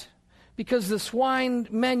correct, because the swine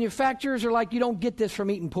manufacturers are like, you don't get this from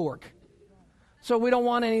eating pork. So we don't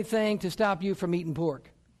want anything to stop you from eating pork.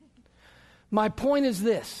 My point is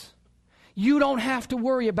this. You don't have to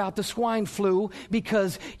worry about the swine flu,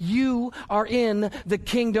 because you are in the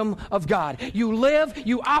kingdom of God. You live,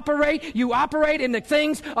 you operate in the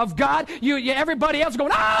things of God. Everybody else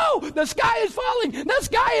going, oh, the sky is falling, the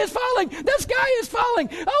sky is falling, the sky is falling.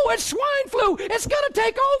 Oh, it's swine flu. It's going to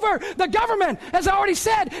take over. The government has already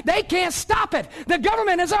said they can't stop it. The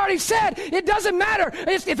government has already said it doesn't matter.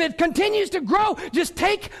 If it continues to grow, just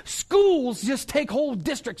take schools, just take whole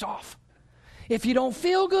districts off. If you don't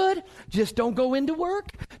feel good, just don't go into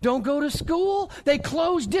work. Don't go to school. They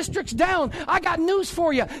close districts down. I got news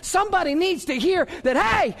for you. Somebody needs to hear that,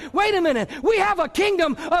 hey, wait a minute. We have a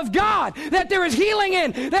kingdom of God that there is healing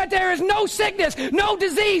in, that there is no sickness, no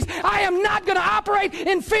disease. I am not going to operate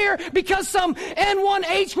in fear because some N1,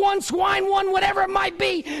 H1, swine 1, whatever it might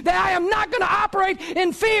be, that I am not going to operate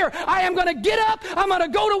in fear. I am going to get up. I'm going to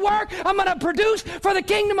go to work. I'm going to produce for the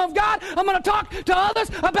kingdom of God. I'm going to talk to others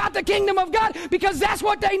about the kingdom of God, because that's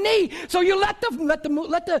what they need. So you let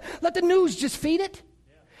the news just feed it,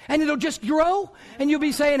 and it'll just grow, and you'll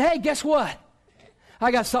be saying, hey, guess what? I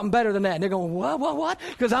got something better than that. And they're going, what?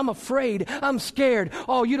 Because I'm afraid. I'm scared.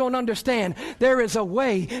 Oh, you don't understand. There is a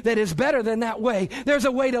way that is better than that way. There's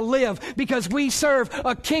a way to live, because we serve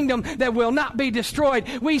a kingdom that will not be destroyed.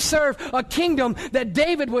 We serve a kingdom that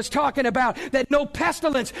David was talking about, that no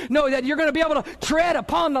pestilence, that you're going to be able to tread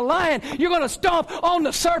upon the lion. You're going to stomp on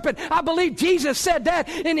the serpent. I believe Jesus said that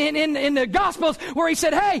in the Gospels, where he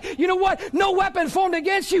said, hey, you know what? No weapon formed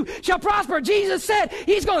against you shall prosper. Jesus said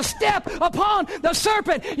he's going to step upon the serpent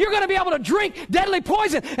serpent. You're going to be able to drink deadly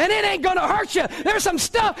poison, and it ain't going to hurt you. There's some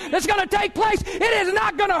stuff that's going to take place. It is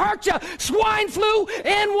not going to hurt you. Swine flu,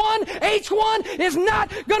 N1, H1 is not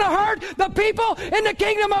going to hurt the people in the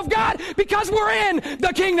kingdom of God because we're in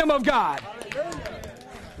the kingdom of God.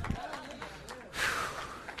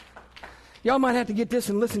 Y'all might have to get this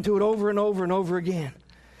and listen to it over and over and over again.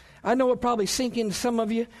 I know it probably sink into some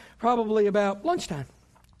of you probably about lunchtime.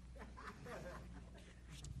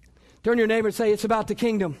 Turn to your neighbor and say, it's about the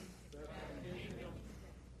kingdom.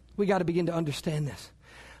 We got to begin to understand this.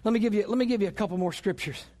 Let me give you a couple more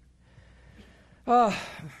scriptures.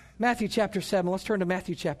 Matthew chapter 7. Let's turn to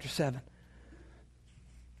Matthew chapter 7.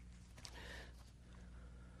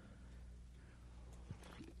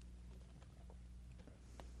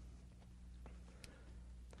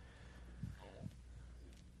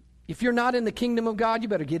 If you're not in the kingdom of God, you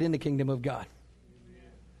better get in the kingdom of God.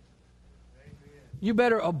 You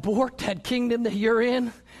better abort that kingdom that you're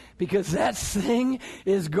in because that thing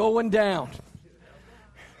is going down.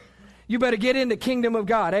 You better get in the kingdom of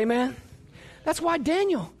God. Amen? That's why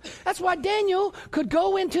Daniel could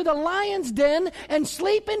go into the lion's den and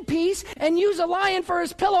sleep in peace and use a lion for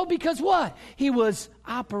his pillow because what? He was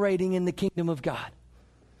operating in the kingdom of God.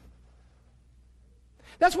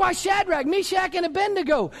 That's why Shadrach, Meshach, and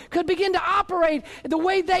Abednego could begin to operate the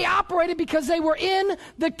way they operated because they were in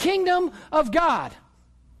the kingdom of God.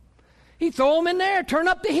 He'd throw them in there, turn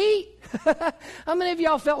up the heat. How many of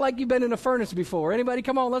y'all felt like you've been in a furnace before? Anybody?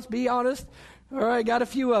 Come on, let's be honest. All right, got a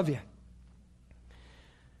few of you.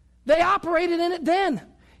 They operated in it then.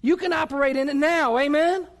 You can operate in it now.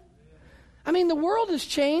 Amen? I mean, the world has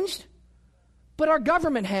changed, but our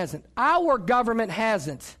government hasn't. Our government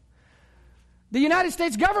hasn't. The United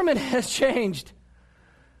States government has changed,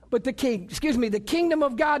 but the kingdom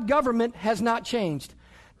of God government has not changed.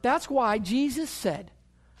 That's why Jesus said,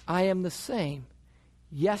 I am the same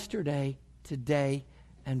yesterday, today,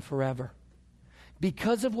 and forever.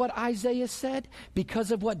 Because of what Isaiah said,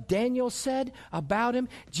 because of what Daniel said about him,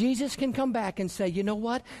 Jesus can come back and say, you know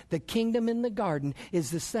what? The kingdom in the garden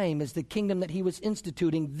is the same as the kingdom that he was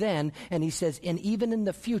instituting then. And he says, and even in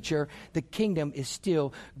the future, the kingdom is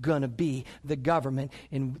still going to be the government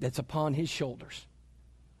that's upon his shoulders.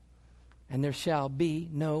 And there shall be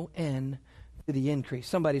no end to the increase.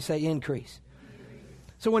 Somebody say increase.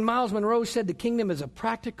 So when Miles Monroe said the kingdom is a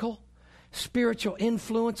practical, spiritual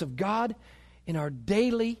influence of God in our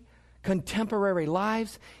daily, contemporary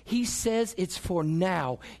lives, he says it's for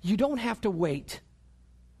now. You don't have to wait.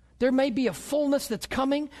 There may be a fullness that's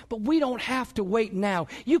coming, but we don't have to wait now.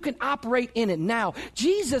 You can operate in it now.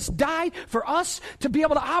 Jesus died for us to be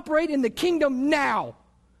able to operate in the kingdom now.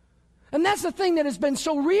 And that's the thing that has been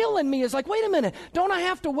so real in me is like, wait a minute, don't I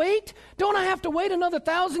have to wait? Don't I have to wait another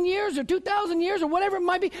 1,000 years or 2,000 years or whatever it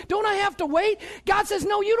might be? Don't I have to wait? God says,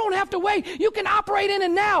 no, you don't have to wait. You can operate in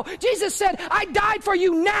it now. Jesus said, I died for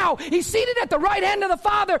you now. He's seated at the right hand of the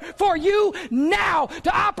Father for you now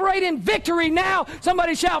to operate in victory now.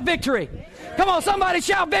 Somebody shout victory. Come on, somebody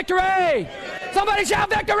shout victory. Somebody shout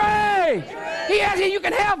victory. You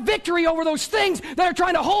can have victory over those things that are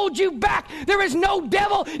trying to hold you back. There is no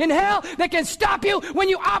devil in hell that can stop you. When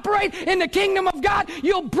you operate in the kingdom of God,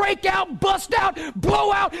 you'll break out, bust out,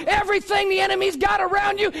 blow out everything the enemy's got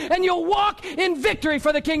around you, and you'll walk in victory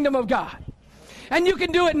for the kingdom of God. And you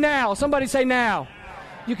can do it now. Somebody say now.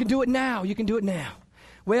 You can do it now. You can do it now.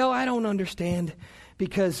 Well, I don't understand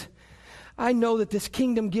because I know that this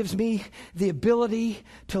kingdom gives me the ability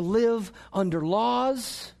to live under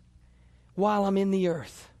laws while I'm in the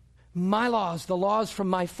earth. My laws, the laws from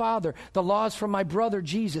my Father, the laws from my brother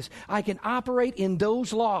Jesus. I can operate in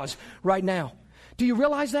those laws right now. Do you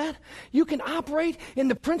realize that? You can operate in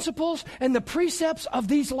the principles and the precepts of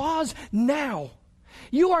these laws now.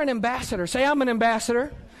 You are an ambassador. Say, I'm an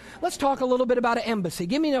ambassador. Let's talk a little bit about an embassy.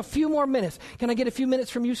 Give me a few more minutes. Can I get a few minutes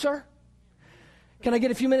from you, sir? Can I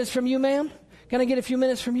get a few minutes from you, ma'am? Can I get a few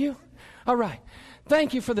minutes from you? All right.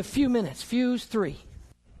 Thank you for the few minutes. Fuse 3.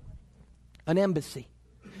 An embassy.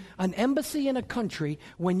 An embassy in a country,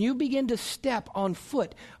 when you begin to step on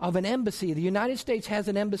foot of an embassy, the United States has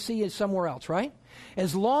an embassy somewhere else, right?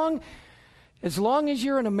 As long as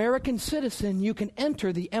you're an American citizen, you can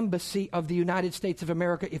enter the embassy of the United States of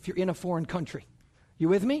America if you're in a foreign country. You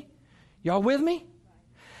with me? Y'all with me?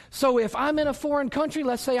 So if I'm in a foreign country,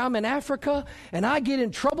 let's say I'm in Africa, and I get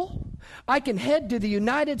in trouble, I can head to the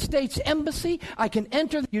United States Embassy. I can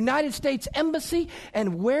enter the United States Embassy,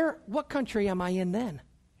 and what country am I in then?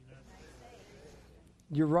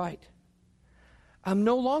 You're right. I'm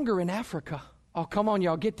no longer in Africa. Oh, come on,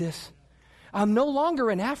 y'all, get this. I'm no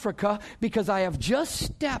longer in Africa because I have just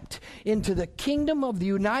stepped into the kingdom of the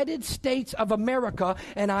United States of America,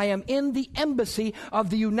 and I am in the embassy of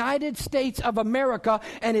the United States of America,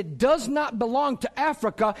 and it does not belong to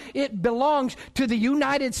Africa. It belongs to the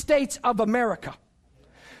United States of America.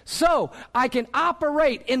 So I can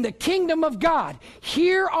operate in the kingdom of God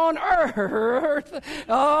here on earth.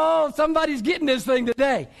 Oh, somebody's getting this thing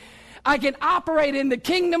today. I can operate in the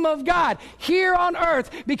kingdom of God here on earth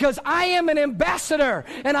because I am an ambassador,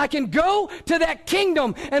 and I can go to that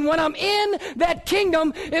kingdom, and when I'm in that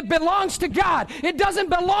kingdom, it belongs to God. It doesn't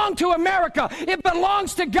belong to America. It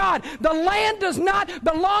belongs to God. The land does not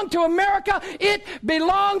belong to America. It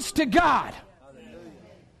belongs to God.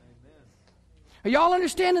 Are y'all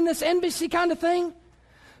understanding this embassy kind of thing?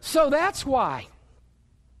 So that's why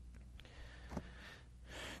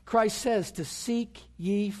Christ says to seek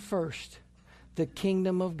ye first the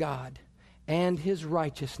kingdom of God and his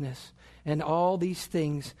righteousness, and all these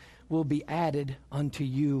things will be added unto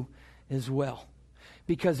you as well.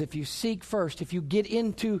 Because if you seek first, if you get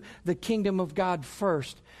into the kingdom of God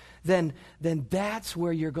first, then that's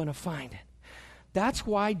where you're going to find it. That's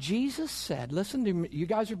why Jesus said, listen to me, you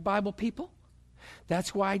guys are Bible people.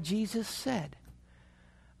 That's why Jesus said,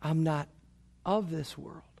 I'm not of this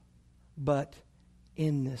world, but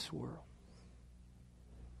in this world.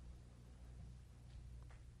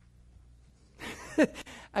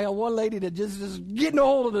 I got one lady that just is getting a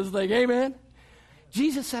hold of this thing. Amen.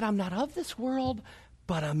 Jesus said, I'm not of this world,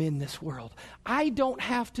 but I'm in this world. I don't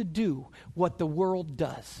have to do what the world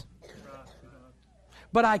does,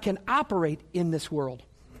 but I can operate in this world.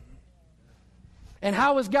 And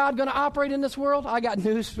how is God going to operate in this world? I got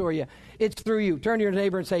news for you. It's through you. Turn to your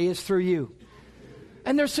neighbor and say, it's through you.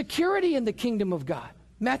 And there's security in the kingdom of God.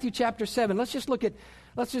 Matthew chapter 7. Let's just look at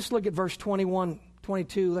verse 21,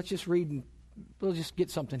 22. Let's just read and we'll just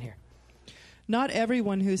get something here. Not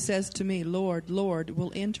everyone who says to me, Lord, Lord,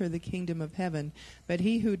 will enter the kingdom of heaven, but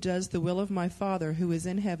he who does the will of my Father who is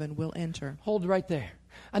in heaven will enter. Hold right there.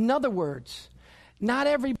 In other words, not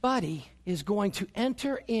everybody is going to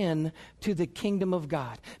enter in to the kingdom of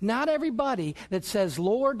God. Not everybody that says,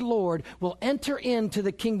 Lord, Lord, will enter into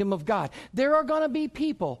the kingdom of God. There are going to be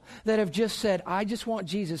people that have just said, I just want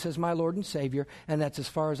Jesus as my Lord and Savior, and that's as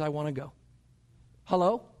far as I want to go.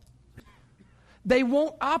 Hello? They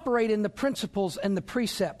won't operate in the principles and the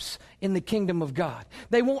precepts in the kingdom of God.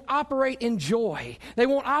 They won't operate in joy. They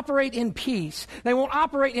won't operate in peace. They won't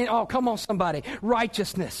operate in, oh, come on somebody,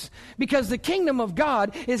 righteousness. Because the kingdom of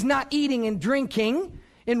God is not eating and drinking.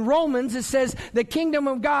 In Romans, it says the kingdom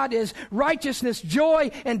of God is righteousness,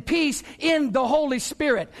 joy, and peace in the Holy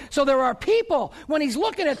Spirit. So there are people, when he's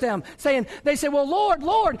looking at them, they say, well, Lord,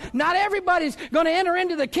 Lord, not everybody's going to enter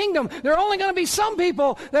into the kingdom. There are only going to be some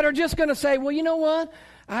people that are just going to say, well, you know what?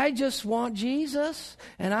 I just want Jesus,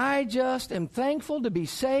 and I just am thankful to be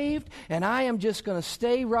saved, and I am just going to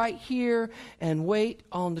stay right here and wait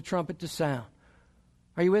on the trumpet to sound.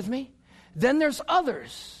 Are you with me? Then there's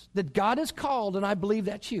others that God has called, and I believe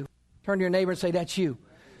that's you. Turn to your neighbor and say, that's you.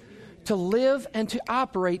 To live and to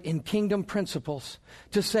operate in kingdom principles.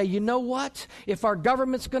 To say, you know what? If our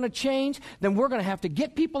government's going to change, then we're going to have to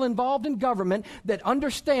get people involved in government that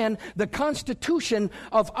understand the constitution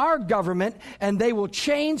of our government, and they will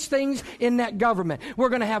change things in that government. We're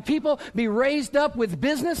going to have people be raised up with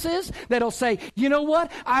businesses that'll say, you know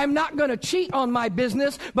what? I'm not going to cheat on my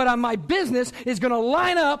business, but my business is going to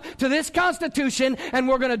line up to this constitution, and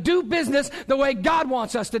we're going to do business the way God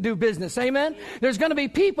wants us to do business. Amen? There's going to be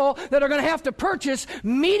people that are going to have to purchase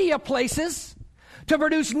media places to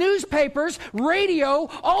produce newspapers, radio,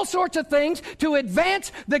 all sorts of things to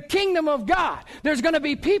advance the kingdom of God. There's going to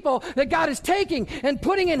be people that God is taking and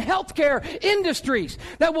putting in healthcare industries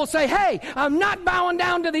that will say, hey, I'm not bowing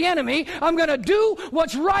down to the enemy. I'm going to do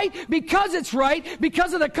what's right because it's right,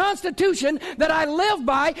 because of the Constitution that I live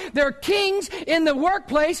by. There are kings in the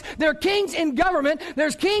workplace. There are kings in government.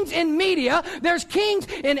 There's kings in media. There's kings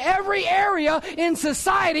in every area in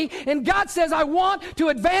society. And God says, I want to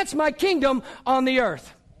advance my kingdom on the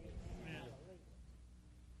earth.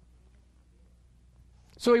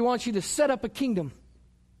 So he wants you to set up a kingdom.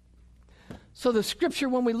 So the scripture,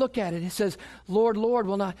 when we look at it, it says, Lord, Lord,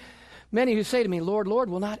 will not, many who say to me, Lord, Lord,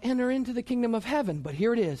 will not enter into the kingdom of heaven. But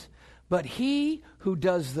here it is. But he who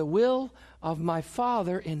does the will of my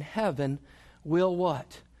Father in heaven will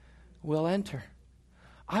what? Will enter.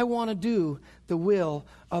 I want to do the will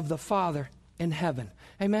of the Father in heaven.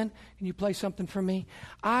 Amen? Can you play something for me?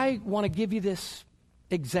 I want to give you this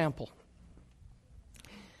example.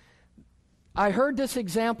 I heard this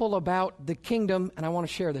example about the kingdom, and I want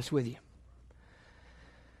to share this with you.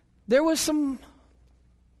 There was some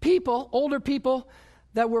people, older people,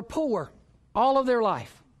 that were poor all of their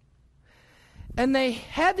life. And they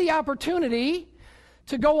had the opportunity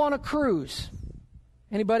to go on a cruise.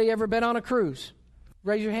 Anybody ever been on a cruise?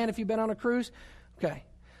 Raise your hand if you've been on a cruise. Okay,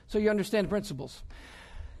 so you understand the principles.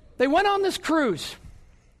 They went on this cruise.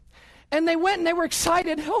 And they went and they were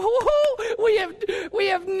excited. We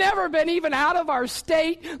have never been even out of our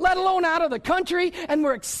state, let alone out of the country. And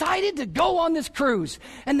we're excited to go on this cruise.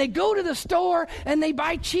 And they go to the store and they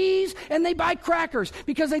buy cheese and they buy crackers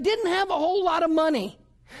because they didn't have a whole lot of money.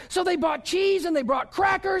 So they bought cheese and they bought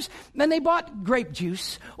crackers and they bought grape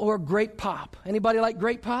juice or grape pop. Anybody like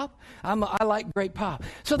grape pop? I like grape pop.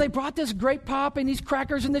 So they brought this grape pop and these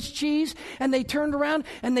crackers and this cheese, and they turned around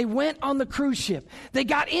and they went on the cruise ship. They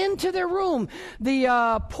got into their room.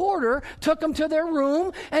 The porter took them to their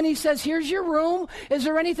room and he says, "Here's your room. Is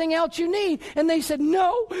there anything else you need?" And they said,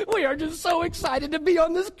 "No, we are just so excited to be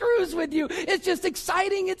on this cruise with you. It's just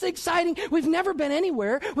exciting. It's exciting. We've never been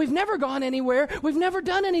anywhere. We've never gone anywhere. We've never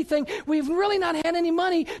done anything. We've really not had any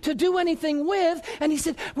money to do anything with." And he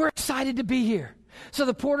said, "We're excited to be here." So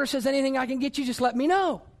the porter says, "Anything I can get you, just let me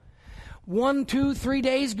know." 1, 2, 3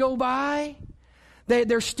 days go by.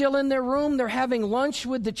 They're still in their room. They're having lunch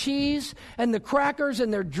with the cheese and the crackers,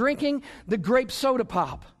 and they're drinking the grape soda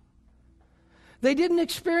pop. They didn't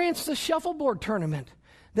experience the shuffleboard tournament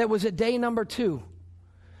that was at day number 2.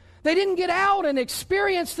 They didn't get out and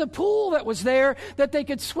experience the pool that was there that they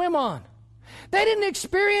could swim on. They didn't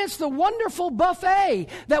experience the wonderful buffet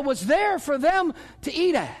that was there for them to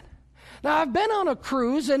eat at. Now, I've been on a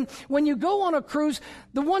cruise, and when you go on a cruise,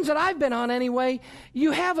 the ones that I've been on anyway,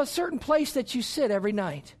 you have a certain place that you sit every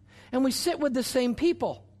night. And we sit with the same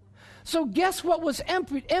people. So guess what was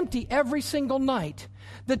empty every single night?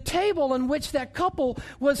 The table in which that couple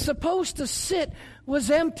was supposed to sit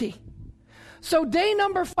was empty. So day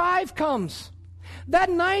number 5 comes.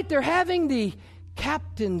 That night, they're having the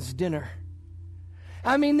captain's dinner.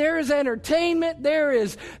 I mean, there is entertainment, there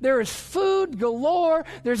is food galore,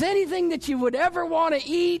 there's anything that you would ever want to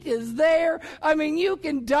eat is there. I mean, you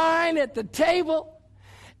can dine at the table.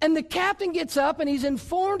 And the captain gets up and he's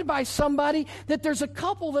informed by somebody that there's a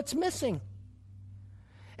couple that's missing.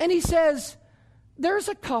 And he says, "There's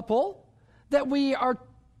a couple that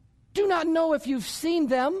do not know if you've seen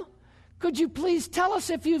them. Could you please tell us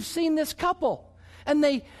if you've seen this couple?" And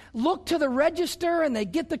they look to the register and they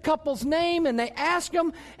get the couple's name and they ask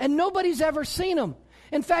them, and nobody's ever seen them.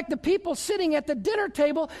 In fact, the people sitting at the dinner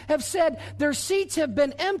table have said their seats have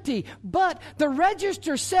been empty, but the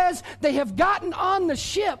register says they have gotten on the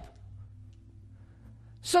ship.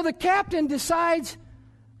 So the captain decides,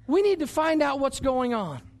 we need to find out what's going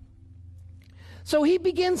on. So he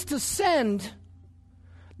begins to send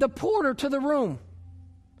the porter to the room.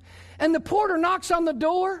 And the porter knocks on the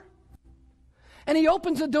door. And he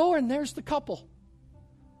opens the door, and there's the couple.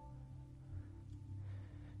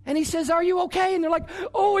 And he says, "Are you okay?" And they're like,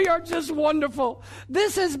 "Oh, we are just wonderful.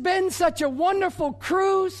 This has been such a wonderful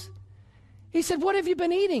cruise." He said, "What have you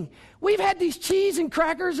been eating?" "We've had these cheese and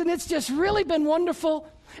crackers, and it's just really been wonderful.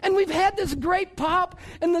 And we've had this grape pop,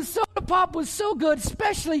 and the soda pop was so good,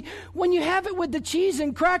 especially when you have it with the cheese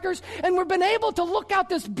and crackers. And we've been able to look out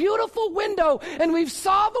this beautiful window, and we've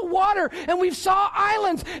saw the water, and we've saw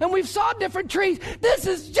islands, and we've saw different trees. This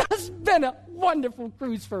has just been a wonderful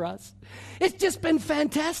cruise for us. It's just been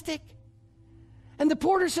fantastic." And the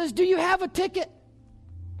porter says, "Do you have a ticket?"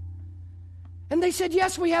 And they said,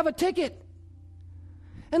 "Yes, we have a ticket."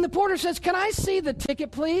 And the porter says, "Can I see the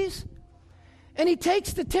ticket, please?" And he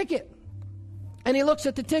takes the ticket, and he looks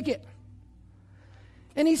at the ticket.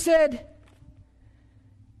 And he said,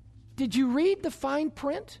 "Did you read the fine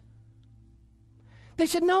print?" They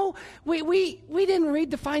said, "No, we didn't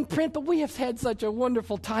read the fine print, but we have had such a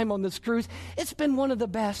wonderful time on this cruise. It's been one of the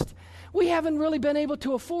best. We haven't really been able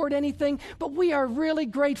to afford anything, but we are really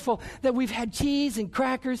grateful that we've had cheese and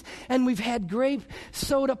crackers, and we've had grape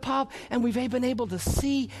soda pop, and we've been able to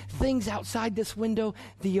see things outside this window.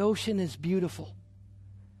 The ocean is beautiful."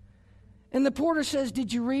 And the porter says,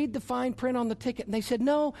 "Did you read the fine print on the ticket?" And they said,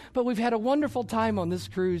 "No, but we've had a wonderful time on this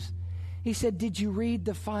cruise." He said, "Did you read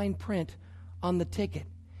the fine print on the ticket?"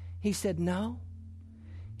 He said, "No."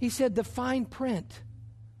 He said, "The fine print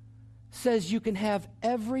says you can have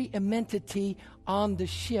every amenity on the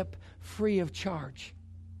ship free of charge.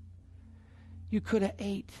 You could have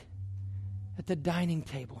ate at the dining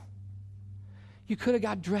table. You could have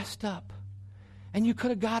got dressed up, and you could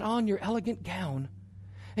have got on your elegant gown,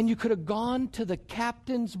 and you could have gone to the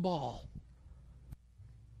captain's ball."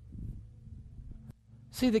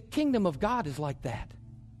 See, the kingdom of God is like that.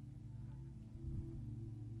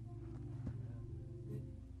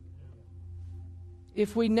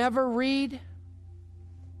 if we never read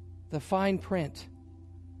the fine print,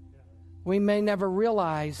 we may never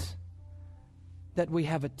realize that we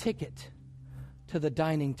have a ticket to the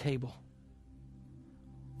dining table.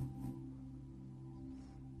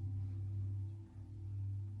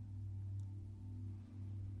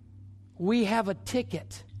 We have a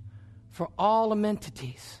ticket for all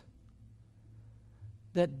amenities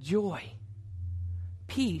that joy,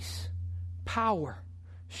 peace, power,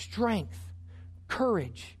 strength,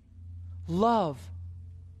 courage, love,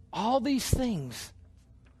 all these things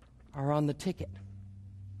are on the ticket.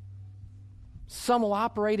 Some will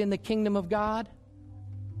operate in the kingdom of God,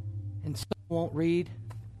 and some won't read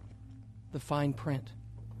the fine print.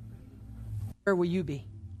 Where will you be?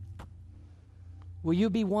 Will you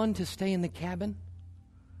be one to stay in the cabin?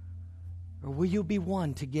 Or will you be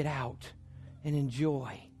one to get out and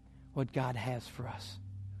enjoy what God has for us?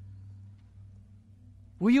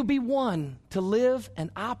 Will you be one to live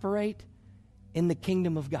and operate in the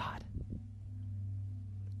kingdom of God?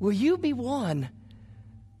 Will you be one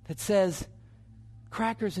that says,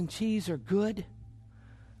 crackers and cheese are good,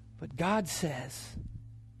 but God says,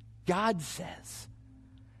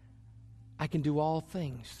 I can do all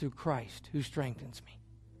things through Christ who strengthens me?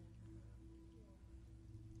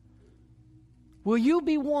 Will you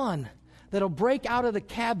be one that'll break out of the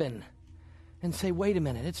cabin and say, wait a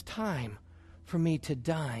minute, it's time for me to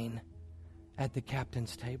dine at the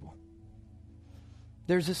captain's table?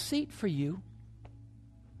 There's a seat for you.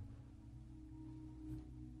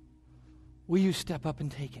 Will you step up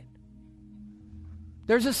and take it?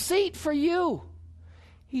 There's a seat for you.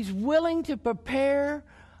 He's willing to prepare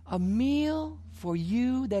a meal for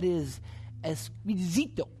you that is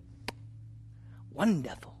exquisito,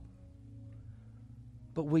 wonderful.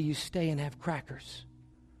 But will you stay and have crackers?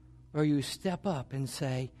 Or you step up and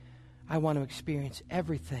say, I want to experience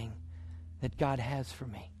everything that God has for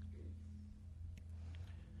me?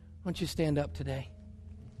 Why don't you stand up today?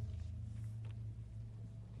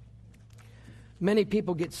 Many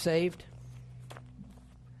people get saved,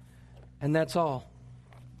 and that's all.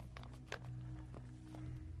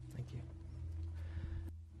 Thank you.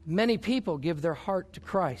 Many people give their heart to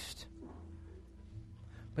Christ,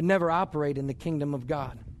 but never operate in the kingdom of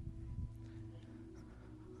God.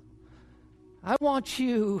 I want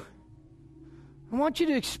you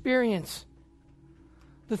to experience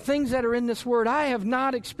the things that are in this word. I have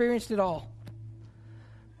not experienced it all,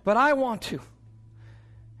 but I want to.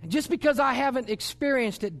 And just because I haven't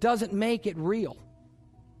experienced it doesn't make it real.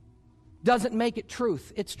 Doesn't make it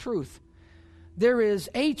truth. It's truth. There is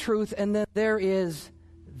a truth, and then there is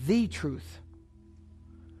the truth.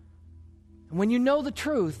 And when you know the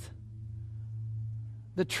truth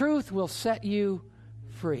will set you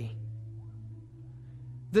free.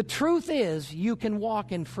 The truth is you can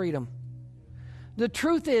walk in freedom. The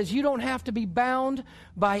truth is you don't have to be bound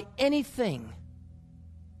by anything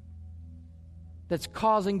that's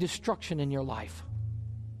causing destruction in your life.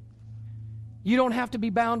 You don't have to be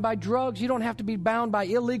bound by drugs. You don't have to be bound by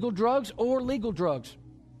illegal drugs or legal drugs.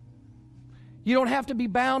 You don't have to be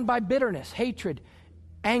bound by bitterness, hatred,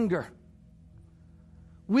 anger.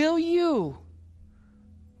 Will you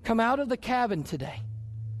come out of the cabin today?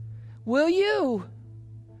 Will you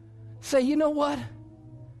say, you know what?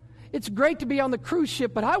 It's great to be on the cruise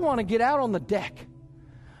ship, but I want to get out on the deck.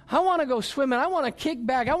 I want to go swimming. I want to kick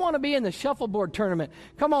back. I want to be in the shuffleboard tournament.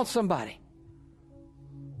 Come on, somebody.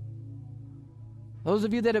 Those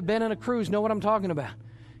of you that have been on a cruise know what I'm talking about.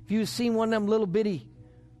 If you've seen one of them little bitty,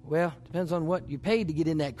 well, depends on what you paid to get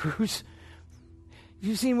in that cruise. If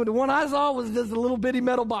you've seen what the one I saw was just a little bitty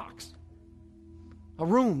metal box. A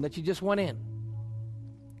room that you just went in.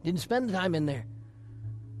 Didn't spend the time in there.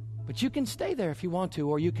 But you can stay there if you want to,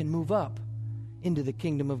 or you can move up into the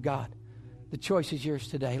kingdom of God. The choice is yours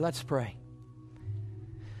today. Let's pray.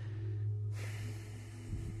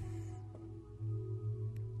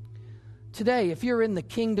 Today, if you're in the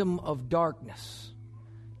kingdom of darkness,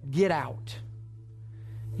 get out.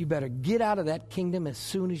 You better get out of that kingdom as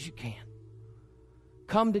soon as you can.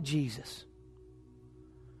 Come to Jesus.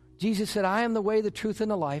 Jesus said, I am the way, the truth,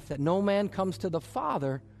 and the life, that no man comes to the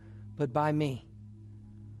Father but by me.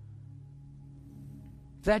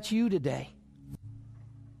 If that's you today,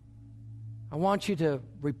 I want you to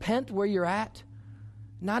repent where you're at,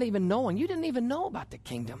 not even knowing. You didn't even know about the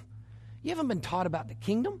kingdom. You haven't been taught about the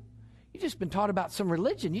kingdom. You've just been taught about some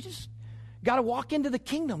religion. You just got to walk into the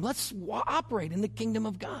kingdom. Let's operate in the kingdom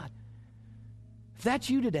of God. If that's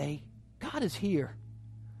you today, God is here.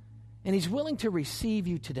 And He's willing to receive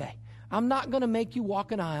you today. I'm not going to make you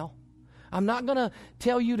walk an aisle. I'm not going to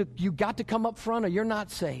tell you you got to come up front or you're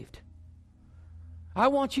not saved. I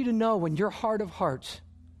want you to know in your heart of hearts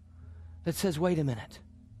that says, wait a minute.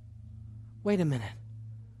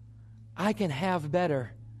 I can have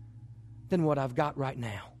better than what I've got right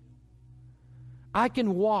now. I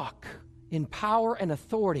can walk in power and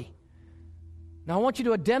authority. Now, I want you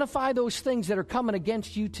to identify those things that are coming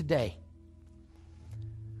against you today.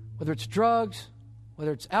 Whether it's drugs,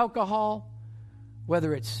 whether it's alcohol,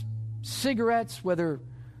 whether it's cigarettes, whether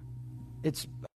it's